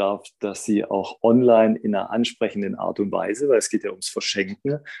den Bedarf, dass sie auch online in einer ansprechenden Art und Weise, weil es geht ja ums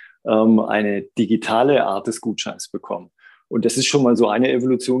Verschenken, eine digitale Art des Gutscheins bekommen. Und das ist schon mal so eine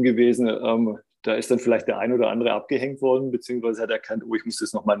Evolution gewesen. Da ist dann vielleicht der ein oder andere abgehängt worden, beziehungsweise hat erkannt, oh, ich muss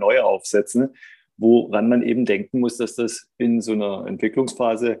das nochmal neu aufsetzen, woran man eben denken muss, dass das in so einer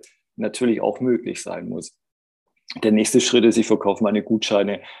Entwicklungsphase natürlich auch möglich sein muss. Der nächste Schritt ist, ich verkaufe meine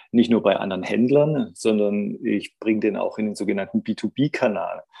Gutscheine nicht nur bei anderen Händlern, sondern ich bringe den auch in den sogenannten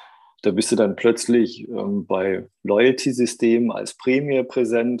B2B-Kanal. Da bist du dann plötzlich bei Loyalty-Systemen als Prämie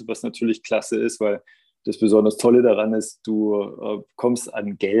präsent, was natürlich klasse ist, weil das besonders Tolle daran ist, du kommst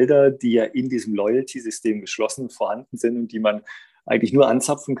an Gelder, die ja in diesem Loyalty-System geschlossen vorhanden sind und die man eigentlich nur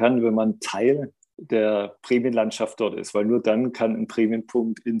anzapfen kann, wenn man Teil der Prämienlandschaft dort ist, weil nur dann kann ein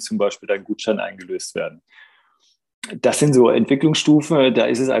Prämienpunkt in zum Beispiel deinen Gutschein eingelöst werden. Das sind so Entwicklungsstufen, da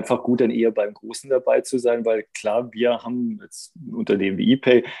ist es einfach gut, dann eher beim Großen dabei zu sein, weil klar, wir haben jetzt ein Unternehmen wie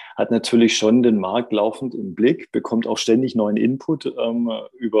ePay, hat natürlich schon den Markt laufend im Blick, bekommt auch ständig neuen Input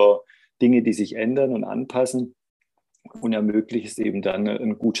über Dinge, die sich ändern und anpassen und ermöglicht es eben dann,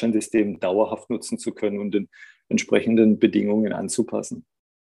 ein Gutscheinsystem dauerhaft nutzen zu können und den entsprechenden Bedingungen anzupassen.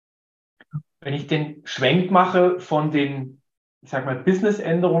 Wenn ich den Schwenk mache von den, ich sag mal,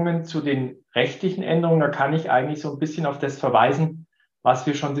 Business-Änderungen zu den rechtlichen Änderungen, da kann ich eigentlich so ein bisschen auf das verweisen, was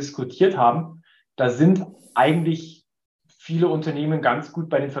wir schon diskutiert haben. Da sind eigentlich viele Unternehmen ganz gut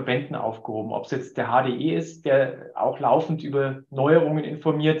bei den Verbänden aufgehoben. Ob es jetzt der HDE ist, der auch laufend über Neuerungen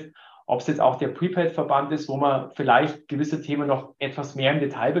informiert, ob es jetzt auch der Prepaid-Verband ist, wo man vielleicht gewisse Themen noch etwas mehr im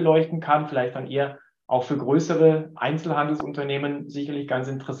Detail beleuchten kann, vielleicht dann eher auch für größere Einzelhandelsunternehmen sicherlich ganz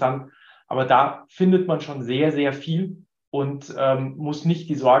interessant. Aber da findet man schon sehr, sehr viel und muss nicht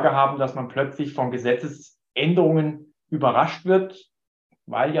die Sorge haben, dass man plötzlich von Gesetzesänderungen überrascht wird,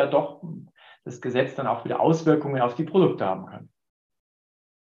 weil ja doch das Gesetz dann auch wieder Auswirkungen auf die Produkte haben kann.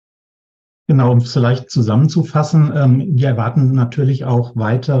 Genau, um es vielleicht zusammenzufassen, wir erwarten natürlich auch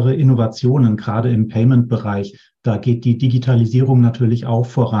weitere Innovationen, gerade im Payment-Bereich. Da geht die Digitalisierung natürlich auch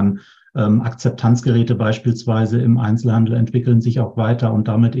voran. Akzeptanzgeräte beispielsweise im Einzelhandel entwickeln sich auch weiter und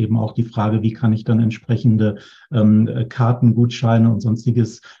damit eben auch die Frage, wie kann ich dann entsprechende Karten, Gutscheine und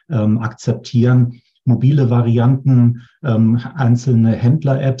sonstiges akzeptieren. mobile Varianten, einzelne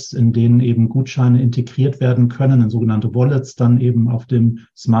Händler-Apps, in denen eben Gutscheine integriert werden können, in sogenannte Wallets dann eben auf dem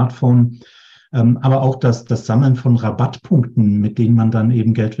Smartphone. Aber auch das Sammeln von Rabattpunkten, mit denen man dann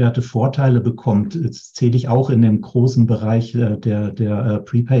eben geldwerte Vorteile bekommt, das zähle ich auch in den großen Bereich der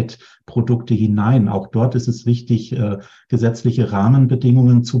Prepaid-Produkte hinein. Auch dort ist es wichtig, gesetzliche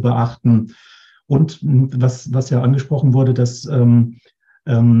Rahmenbedingungen zu beachten. Und was ja angesprochen wurde, dass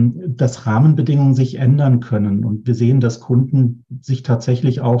Rahmenbedingungen sich ändern können. Und wir sehen, dass Kunden sich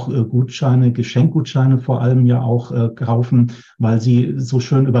tatsächlich auch Gutscheine, Geschenkgutscheine vor allem ja auch kaufen, weil sie so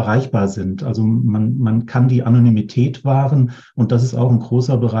schön überreichbar sind. Also man kann die Anonymität wahren. Und das ist auch ein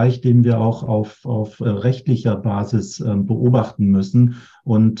großer Bereich, den wir auch auf rechtlicher Basis beobachten müssen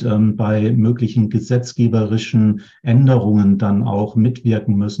und bei möglichen gesetzgeberischen Änderungen dann auch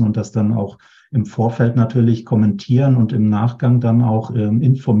mitwirken müssen und das dann auch im Vorfeld natürlich kommentieren und im Nachgang dann auch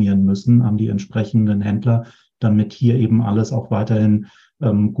informieren müssen an die entsprechenden Händler, damit hier eben alles auch weiterhin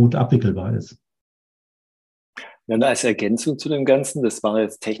gut abwickelbar ist. Ja, und als Ergänzung zu dem Ganzen, das war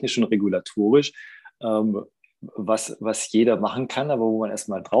jetzt technisch und regulatorisch, was jeder machen kann, aber wo man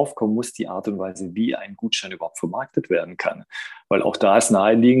erstmal draufkommen muss, die Art und Weise, wie ein Gutschein überhaupt vermarktet werden kann. Weil auch da ist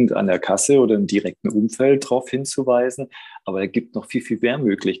naheliegend, an der Kasse oder im direkten Umfeld darauf hinzuweisen. Aber es gibt noch viel, viel mehr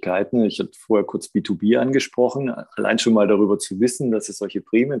Möglichkeiten. Ich hatte vorher kurz B2B angesprochen. Allein schon mal darüber zu wissen, dass es solche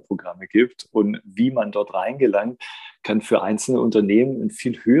Prämienprogramme gibt und wie man dort reingelangt, kann für einzelne Unternehmen einen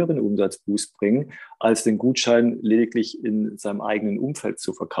viel höheren Umsatzboost bringen, als den Gutschein lediglich in seinem eigenen Umfeld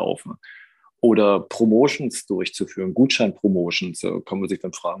zu verkaufen. Oder Promotions durchzuführen, Gutschein-Promotions. Da kann man sich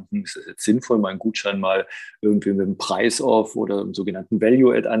dann fragen, ist das jetzt sinnvoll, meinen Gutschein mal irgendwie mit einem Preis-Off oder einem sogenannten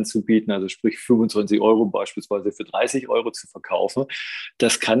Value-Add anzubieten, also sprich 25 Euro beispielsweise für 30 Euro zu verkaufen.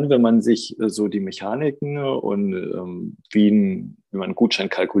 Das kann, wenn man sich so die Mechaniken und wie man einen Gutschein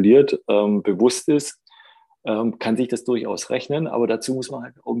kalkuliert, bewusst ist, kann sich das durchaus rechnen, aber dazu muss man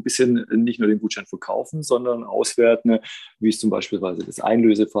halt auch ein bisschen nicht nur den Gutschein verkaufen, sondern auswerten, wie ist zum Beispiel das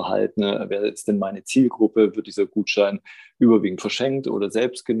Einlöseverhalten, wer ist denn meine Zielgruppe, wird dieser Gutschein überwiegend verschenkt oder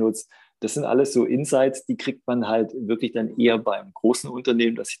selbst genutzt. Das sind alles so Insights, die kriegt man halt wirklich dann eher beim großen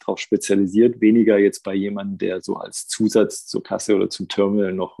Unternehmen, das sich darauf spezialisiert, weniger jetzt bei jemandem, der so als Zusatz zur Kasse oder zum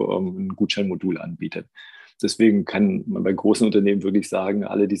Terminal noch ein Gutscheinmodul anbietet. Deswegen kann man bei großen Unternehmen wirklich sagen,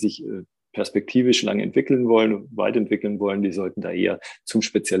 alle, die sich perspektivisch lang entwickeln wollen, weiterentwickeln wollen, die sollten da eher zum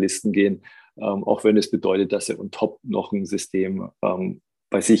Spezialisten gehen, auch wenn es bedeutet, dass sie on top noch ein System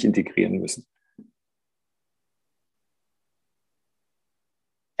bei sich integrieren müssen.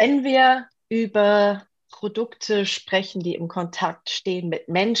 Wenn wir über Produkte sprechen, die im Kontakt stehen mit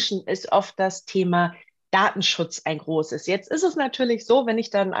Menschen, ist oft das Thema Datenschutz ein großes. Jetzt ist es natürlich so, wenn ich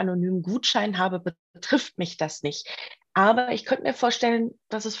da einen anonymen Gutschein habe, betrifft mich das nicht. Aber ich könnte mir vorstellen,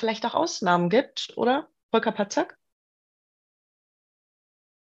 dass es vielleicht auch Ausnahmen gibt, oder? Volker Patzak?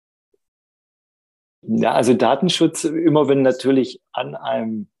 Ja, also Datenschutz, immer wenn natürlich an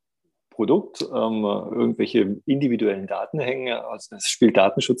einem Produkt irgendwelche individuellen Daten hängen, also es spielt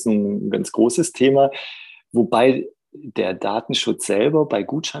Datenschutz ein ganz großes Thema, wobei der Datenschutz selber bei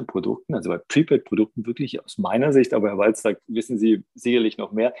Gutscheinprodukten, also bei Prepaid-Produkten wirklich aus meiner Sicht, aber Herr Walz sagt, wissen Sie sicherlich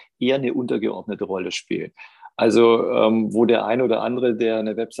noch mehr, eher eine untergeordnete Rolle spielt. Also wo der ein oder andere, der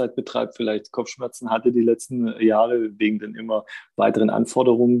eine Website betreibt, vielleicht Kopfschmerzen hatte die letzten Jahre wegen den immer weiteren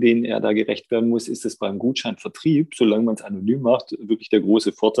Anforderungen, denen er da gerecht werden muss, ist es beim Gutscheinvertrieb, solange man es anonym macht, wirklich der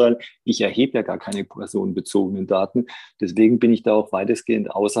große Vorteil. Ich erhebe ja gar keine personenbezogenen Daten. Deswegen bin ich da auch weitestgehend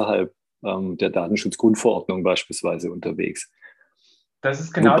außerhalb der Datenschutzgrundverordnung beispielsweise unterwegs. Das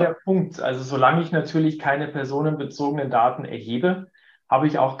ist genau der Punkt. Also solange ich natürlich keine personenbezogenen Daten erhebe, habe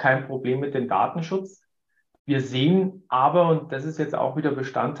ich auch kein Problem mit dem Datenschutz. Wir sehen aber, und das ist jetzt auch wieder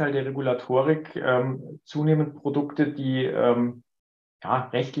Bestandteil der Regulatorik, zunehmend Produkte, die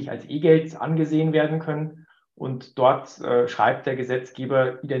rechtlich als E-Geld angesehen werden können. Und dort schreibt der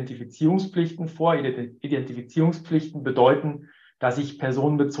Gesetzgeber Identifizierungspflichten vor. Identifizierungspflichten bedeuten, dass ich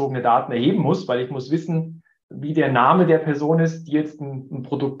personenbezogene Daten erheben muss, weil ich muss wissen, wie der Name der Person ist, die jetzt ein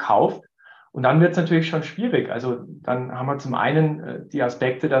Produkt kauft. Und dann wird es natürlich schon schwierig. Also dann haben wir zum einen die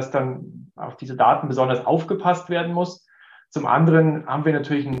Aspekte, dass dann auf diese Daten besonders aufgepasst werden muss. Zum anderen haben wir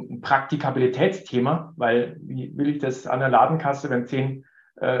natürlich ein Praktikabilitätsthema, weil wie will ich das an der Ladenkasse, wenn 10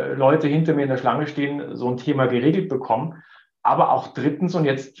 Leute hinter mir in der Schlange stehen, so ein Thema geregelt bekommen. Aber auch drittens, und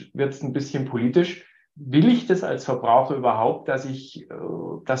jetzt wird es ein bisschen politisch, will ich das als Verbraucher überhaupt, dass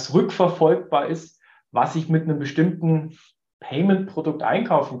das rückverfolgbar ist, was ich mit einem bestimmten Payment-Produkt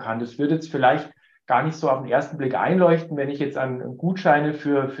einkaufen kann? Das würde jetzt vielleicht gar nicht so auf den ersten Blick einleuchten, wenn ich jetzt an Gutscheine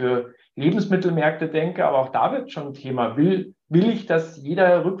für Lebensmittelmärkte denke, aber auch da wird schon ein Thema. Will ich, dass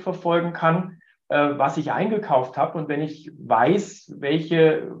jeder rückverfolgen kann, was ich eingekauft habe. Und wenn ich weiß,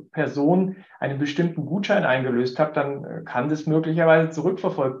 welche Person einen bestimmten Gutschein eingelöst hat, dann kann das möglicherweise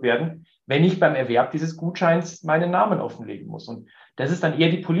zurückverfolgt werden, wenn ich beim Erwerb dieses Gutscheins meinen Namen offenlegen muss. Und das ist dann eher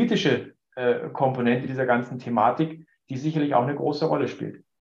die politische Komponente dieser ganzen Thematik, die sicherlich auch eine große Rolle spielt.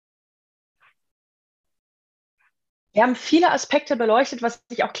 Wir haben viele Aspekte beleuchtet. Was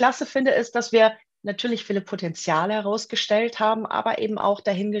ich auch klasse finde, ist, dass wir natürlich viele Potenziale herausgestellt haben, aber eben auch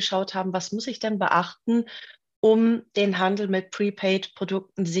dahin geschaut haben, was muss ich denn beachten, um den Handel mit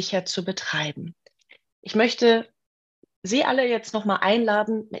Prepaid-Produkten sicher zu betreiben. Ich möchte Sie alle jetzt nochmal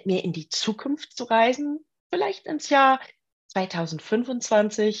einladen, mit mir in die Zukunft zu reisen, vielleicht ins Jahr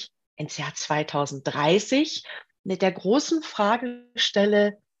 2025, ins Jahr 2030, mit der großen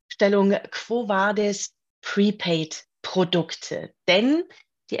Fragestellung, Quo Vadis Prepaid-Produkte? Denn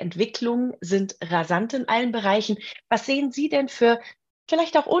die Entwicklungen sind rasant in allen Bereichen. Was sehen Sie denn für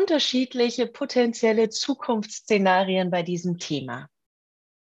vielleicht auch unterschiedliche potenzielle Zukunftsszenarien bei diesem Thema?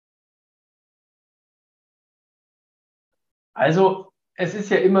 Also es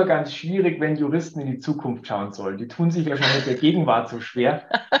ist ja immer ganz schwierig, wenn Juristen in die Zukunft schauen sollen. Die tun sich ja schon mit der Gegenwart so schwer.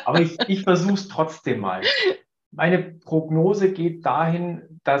 Aber ich versuche es trotzdem mal. Meine Prognose geht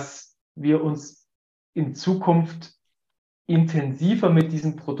dahin, dass wir uns in Zukunft intensiver mit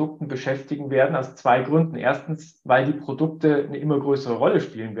diesen Produkten beschäftigen werden, aus zwei Gründen. Erstens, weil die Produkte eine immer größere Rolle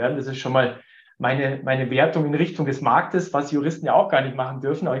spielen werden. Das ist schon mal meine Wertung in Richtung des Marktes, was Juristen ja auch gar nicht machen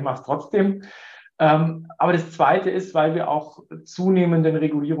dürfen, aber ich mache es trotzdem. Aber das Zweite ist, weil wir auch zunehmenden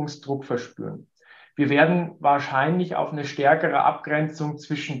Regulierungsdruck verspüren. Wir werden wahrscheinlich auf eine stärkere Abgrenzung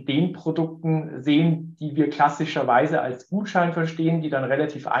zwischen den Produkten sehen, die wir klassischerweise als Gutschein verstehen, die dann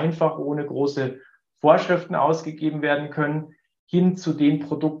relativ einfach ohne große Vorschriften ausgegeben werden können, hin zu den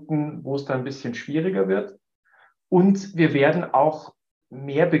Produkten, wo es dann ein bisschen schwieriger wird. Und wir werden auch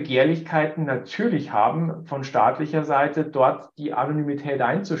mehr Begehrlichkeiten natürlich haben von staatlicher Seite, dort die Anonymität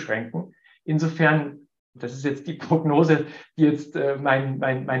einzuschränken. Insofern, das ist jetzt die Prognose, die jetzt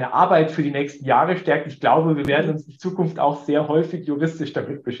meine Arbeit für die nächsten Jahre stärkt. Ich glaube, wir werden uns in Zukunft auch sehr häufig juristisch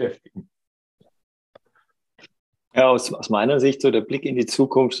damit beschäftigen. Ja, aus meiner Sicht, so der Blick in die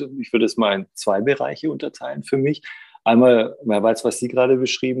Zukunft, ich würde es mal in zwei Bereiche unterteilen für mich. Einmal, weil es, was Sie gerade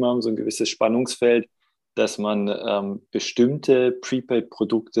beschrieben haben, so ein gewisses Spannungsfeld, dass man bestimmte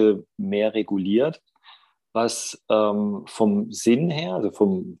Prepaid-Produkte mehr reguliert, was vom Sinn her,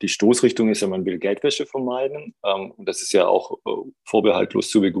 also die Stoßrichtung ist ja, man will Geldwäsche vermeiden, und das ist ja auch vorbehaltlos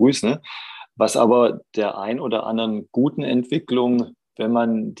zu begrüßen, ne? Was aber der ein oder anderen guten Entwicklung, wenn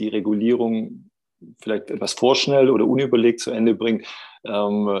man die Regulierung vielleicht etwas vorschnell oder unüberlegt zu Ende bringt,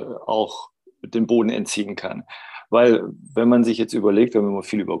 auch den Boden entziehen kann. Weil wenn man sich jetzt überlegt, wir haben immer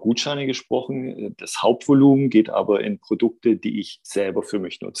viel über Gutscheine gesprochen, das Hauptvolumen geht aber in Produkte, die ich selber für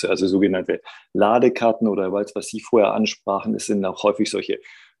mich nutze, also sogenannte Ladekarten oder was Sie vorher ansprachen, es sind auch häufig solche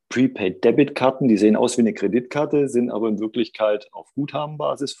Prepaid-Debit-Karten, die sehen aus wie eine Kreditkarte, sind aber in Wirklichkeit auf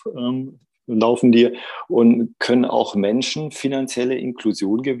Guthabenbasis laufen die und können auch Menschen finanzielle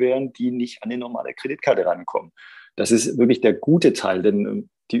Inklusion gewähren, die nicht an eine normale Kreditkarte rankommen. Das ist wirklich der gute Teil, denn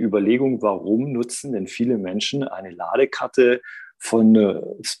die Überlegung, warum nutzen denn viele Menschen eine Ladekarte von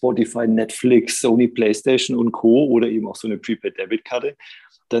Spotify, Netflix, Sony, PlayStation und Co. oder eben auch so eine Prepaid-Debit-Karte,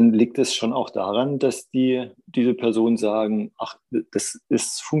 dann liegt es schon auch daran, dass diese Personen sagen, ach,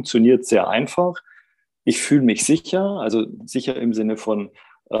 funktioniert sehr einfach, ich fühle mich sicher, also sicher im Sinne von,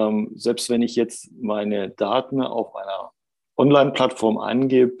 selbst wenn ich jetzt meine Daten auf einer Online-Plattform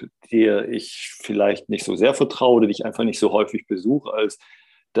angebe, der ich vielleicht nicht so sehr vertraue oder die ich einfach nicht so häufig besuche, als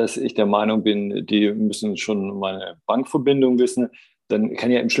dass ich der Meinung bin, die müssen schon meine Bankverbindung wissen, dann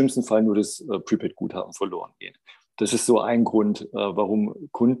kann ja im schlimmsten Fall nur das Prepaid-Guthaben verloren gehen. Das ist so ein Grund, warum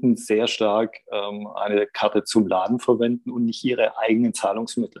Kunden sehr stark eine Karte zum Laden verwenden und nicht ihre eigenen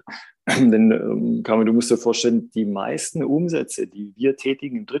Zahlungsmittel. Denn, Carmen, du musst dir vorstellen, die meisten Umsätze, die wir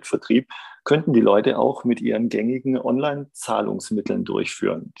tätigen im Drittvertrieb, könnten die Leute auch mit ihren gängigen Online-Zahlungsmitteln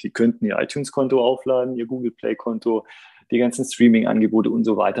durchführen. Sie könnten ihr iTunes-Konto aufladen, ihr Google Play-Konto, die ganzen Streaming-Angebote und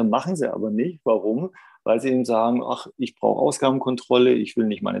so weiter, machen sie aber nicht. Warum? Weil sie eben sagen, ach, ich brauche Ausgabenkontrolle, ich will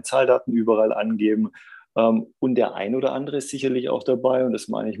nicht meine Zahldaten überall angeben. Und der ein oder andere ist sicherlich auch dabei, und das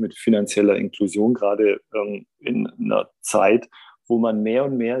meine ich mit finanzieller Inklusion, gerade in einer Zeit, wo man mehr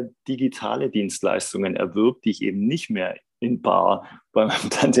und mehr digitale Dienstleistungen erwirbt, die ich eben nicht mehr in bar bei meinem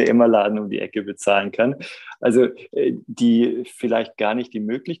Tante-Emma-Laden um die Ecke bezahlen kann. Also die vielleicht gar nicht die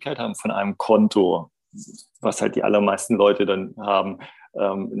Möglichkeit haben, von einem Konto, was halt die allermeisten Leute dann haben,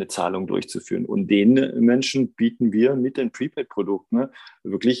 eine Zahlung durchzuführen. Und den Menschen bieten wir mit den Prepaid-Produkten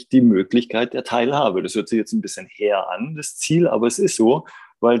wirklich die Möglichkeit der Teilhabe. Das hört sich jetzt ein bisschen her an, das Ziel, aber es ist so.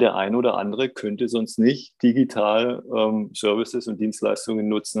 weil der ein oder andere könnte sonst nicht digital Services und Dienstleistungen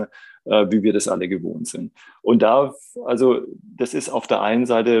nutzen, wie wir das alle gewohnt sind. Und also das ist auf der einen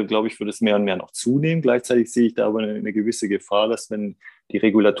Seite, glaube ich, wird es mehr und mehr noch zunehmen. Gleichzeitig sehe ich da aber eine gewisse Gefahr, dass wenn die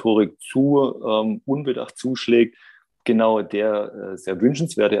Regulatorik zu unbedacht zuschlägt, genau der sehr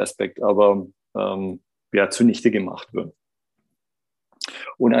wünschenswerte Aspekt aber zunichte gemacht wird.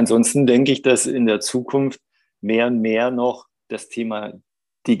 Und ansonsten denke ich, dass in der Zukunft mehr und mehr noch das Thema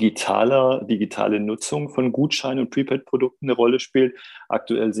digitale Nutzung von Gutscheinen und Prepaid-Produkten eine Rolle spielt.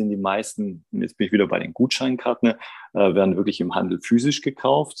 Aktuell sind die meisten, jetzt bin ich wieder bei den Gutscheinkarten, werden wirklich im Handel physisch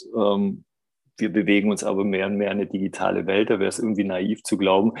gekauft. Wir bewegen uns aber mehr und mehr in eine digitale Welt. Da wäre es irgendwie naiv zu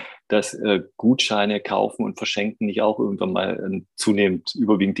glauben, dass Gutscheine kaufen und verschenken nicht auch irgendwann mal ein zunehmend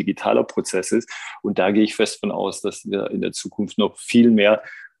überwiegend digitaler Prozess ist. Und da gehe ich fest von aus, dass wir in der Zukunft noch viel mehr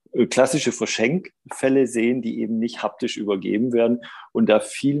klassische Verschenkfälle sehen, die eben nicht haptisch übergeben werden und da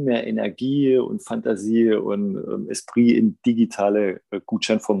viel mehr Energie und Fantasie und Esprit in digitale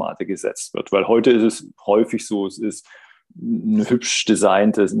Gutscheinformate gesetzt wird. Weil heute ist es häufig so, es ist ein hübsch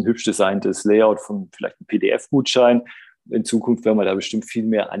designtes Layout von vielleicht einem PDF-Gutschein. In Zukunft werden wir da bestimmt viel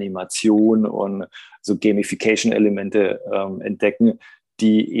mehr Animation und so Gamification-Elemente entdecken,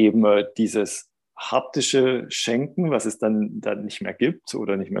 die eben dieses haptische Schenken, was es dann nicht mehr gibt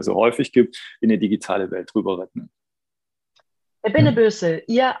oder nicht mehr so häufig gibt, in eine digitale Welt rüber retten. Herr Binnebösel,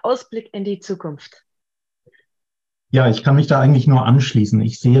 Ihr Ausblick in die Zukunft. Ja, ich kann mich da eigentlich nur anschließen.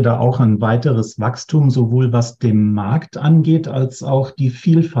 Ich sehe da auch ein weiteres Wachstum, sowohl was den Markt angeht, als auch die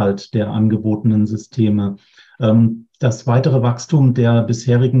Vielfalt der angebotenen Systeme. Das weitere Wachstum der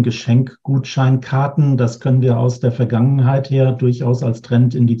bisherigen Geschenkgutscheinkarten, das können wir aus der Vergangenheit her durchaus als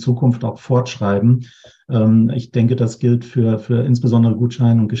Trend in die Zukunft auch fortschreiben. Ich denke, das gilt für insbesondere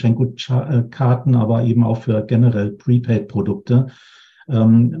Gutschein- und Geschenkgutscheinkarten, aber eben auch für generell Prepaid-Produkte.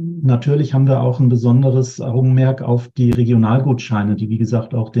 Natürlich haben wir auch ein besonderes Augenmerk auf die Regionalgutscheine, die, wie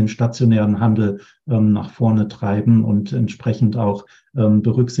gesagt, auch den stationären Handel nach vorne treiben und entsprechend auch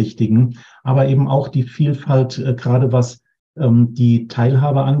berücksichtigen. Aber eben auch die Vielfalt, gerade was die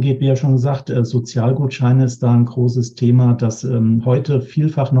Teilhabe angeht, wie ja schon gesagt, Sozialgutscheine ist da ein großes Thema, das heute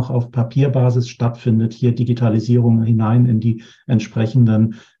vielfach noch auf Papierbasis stattfindet. Hier Digitalisierung hinein in die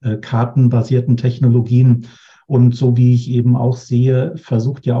entsprechenden kartenbasierten Technologien. Und so wie ich eben auch sehe,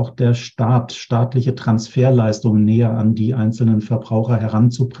 versucht ja auch der Staat, staatliche Transferleistungen näher an die einzelnen Verbraucher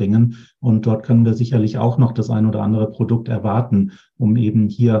heranzubringen. Und dort können wir sicherlich auch noch das ein oder andere Produkt erwarten, um eben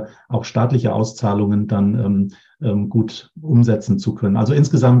hier auch staatliche Auszahlungen dann gut umsetzen zu können. Also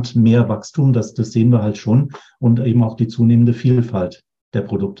insgesamt mehr Wachstum, das sehen wir halt schon, und eben auch die zunehmende Vielfalt der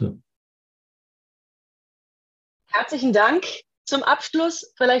Produkte. Herzlichen Dank. Zum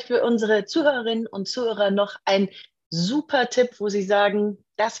Abschluss vielleicht für unsere Zuhörerinnen und Zuhörer noch ein super Tipp, wo Sie sagen,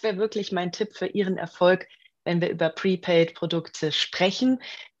 das wäre wirklich mein Tipp für Ihren Erfolg, wenn wir über Prepaid-Produkte sprechen.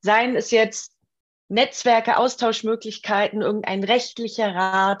 Seien es jetzt Netzwerke, Austauschmöglichkeiten, irgendein rechtlicher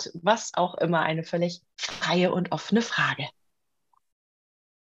Rat, was auch immer, eine völlig freie und offene Frage.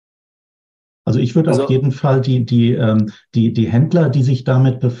 Also ich würde auf jeden Fall die Händler, die sich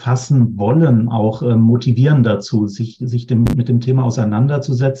damit befassen wollen, auch motivieren dazu, sich mit dem Thema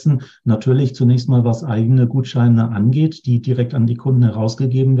auseinanderzusetzen. Natürlich zunächst mal, was eigene Gutscheine angeht, die direkt an die Kunden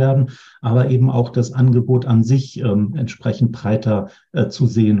herausgegeben werden, aber eben auch das Angebot an sich entsprechend breiter zu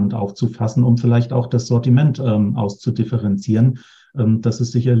sehen und aufzufassen, um vielleicht auch das Sortiment auszudifferenzieren. Das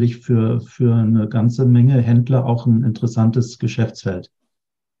ist sicherlich für eine ganze Menge Händler auch ein interessantes Geschäftsfeld.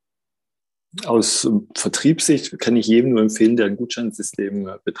 Aus Vertriebssicht kann ich jedem nur empfehlen, der ein Gutscheinsystem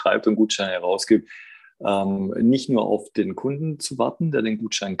betreibt und Gutscheine herausgibt, nicht nur auf den Kunden zu warten, der den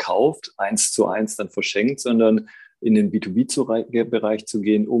Gutschein kauft, 1:1 dann verschenkt, sondern in den B2B-Bereich zu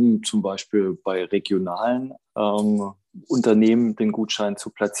gehen, um zum Beispiel bei regionalen Unternehmen den Gutschein zu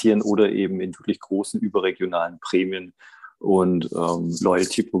platzieren oder eben in wirklich großen überregionalen Prämien- und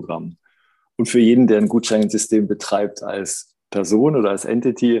Loyalty-Programmen. Und für jeden, der ein Gutscheinsystem betreibt als Person oder als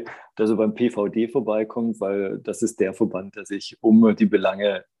Entity, dass er beim PVD vorbeikommt, weil das ist der Verband, der sich um die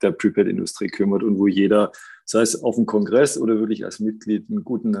Belange der Prepaid-Industrie kümmert und wo jeder, sei es auf dem Kongress oder wirklich als Mitglied, einen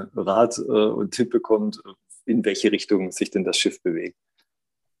guten Rat und Tipp bekommt, in welche Richtung sich denn das Schiff bewegt.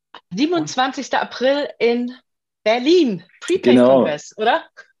 27. April in Berlin, Prepaid-Kongress, genau. Oder?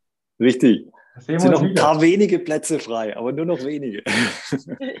 Richtig. Es sind noch ein paar wenige Plätze frei, aber nur noch wenige.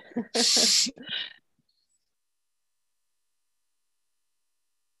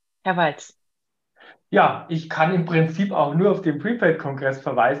 Herr Walz. Ja, ich kann im Prinzip auch nur auf den Prepaid-Kongress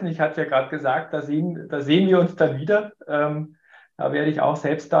verweisen. Ich hatte es ja gerade gesagt, da sehen wir uns dann wieder. Da werde ich auch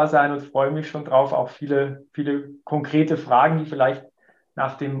selbst da sein und freue mich schon drauf. Auch viele konkrete Fragen, die vielleicht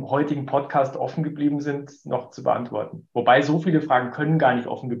nach dem heutigen Podcast offen geblieben sind, noch zu beantworten. Wobei so viele Fragen können gar nicht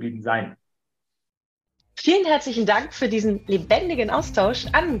offen geblieben sein. Vielen herzlichen Dank für diesen lebendigen Austausch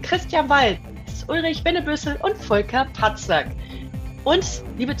an Christian Walz, Ulrich Bennebüssel und Volker Patzak. Und,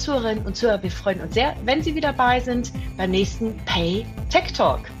 liebe Zuhörerinnen und Zuhörer, wir freuen uns sehr, wenn Sie wieder dabei sind beim nächsten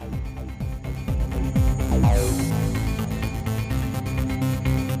PayTechTalk.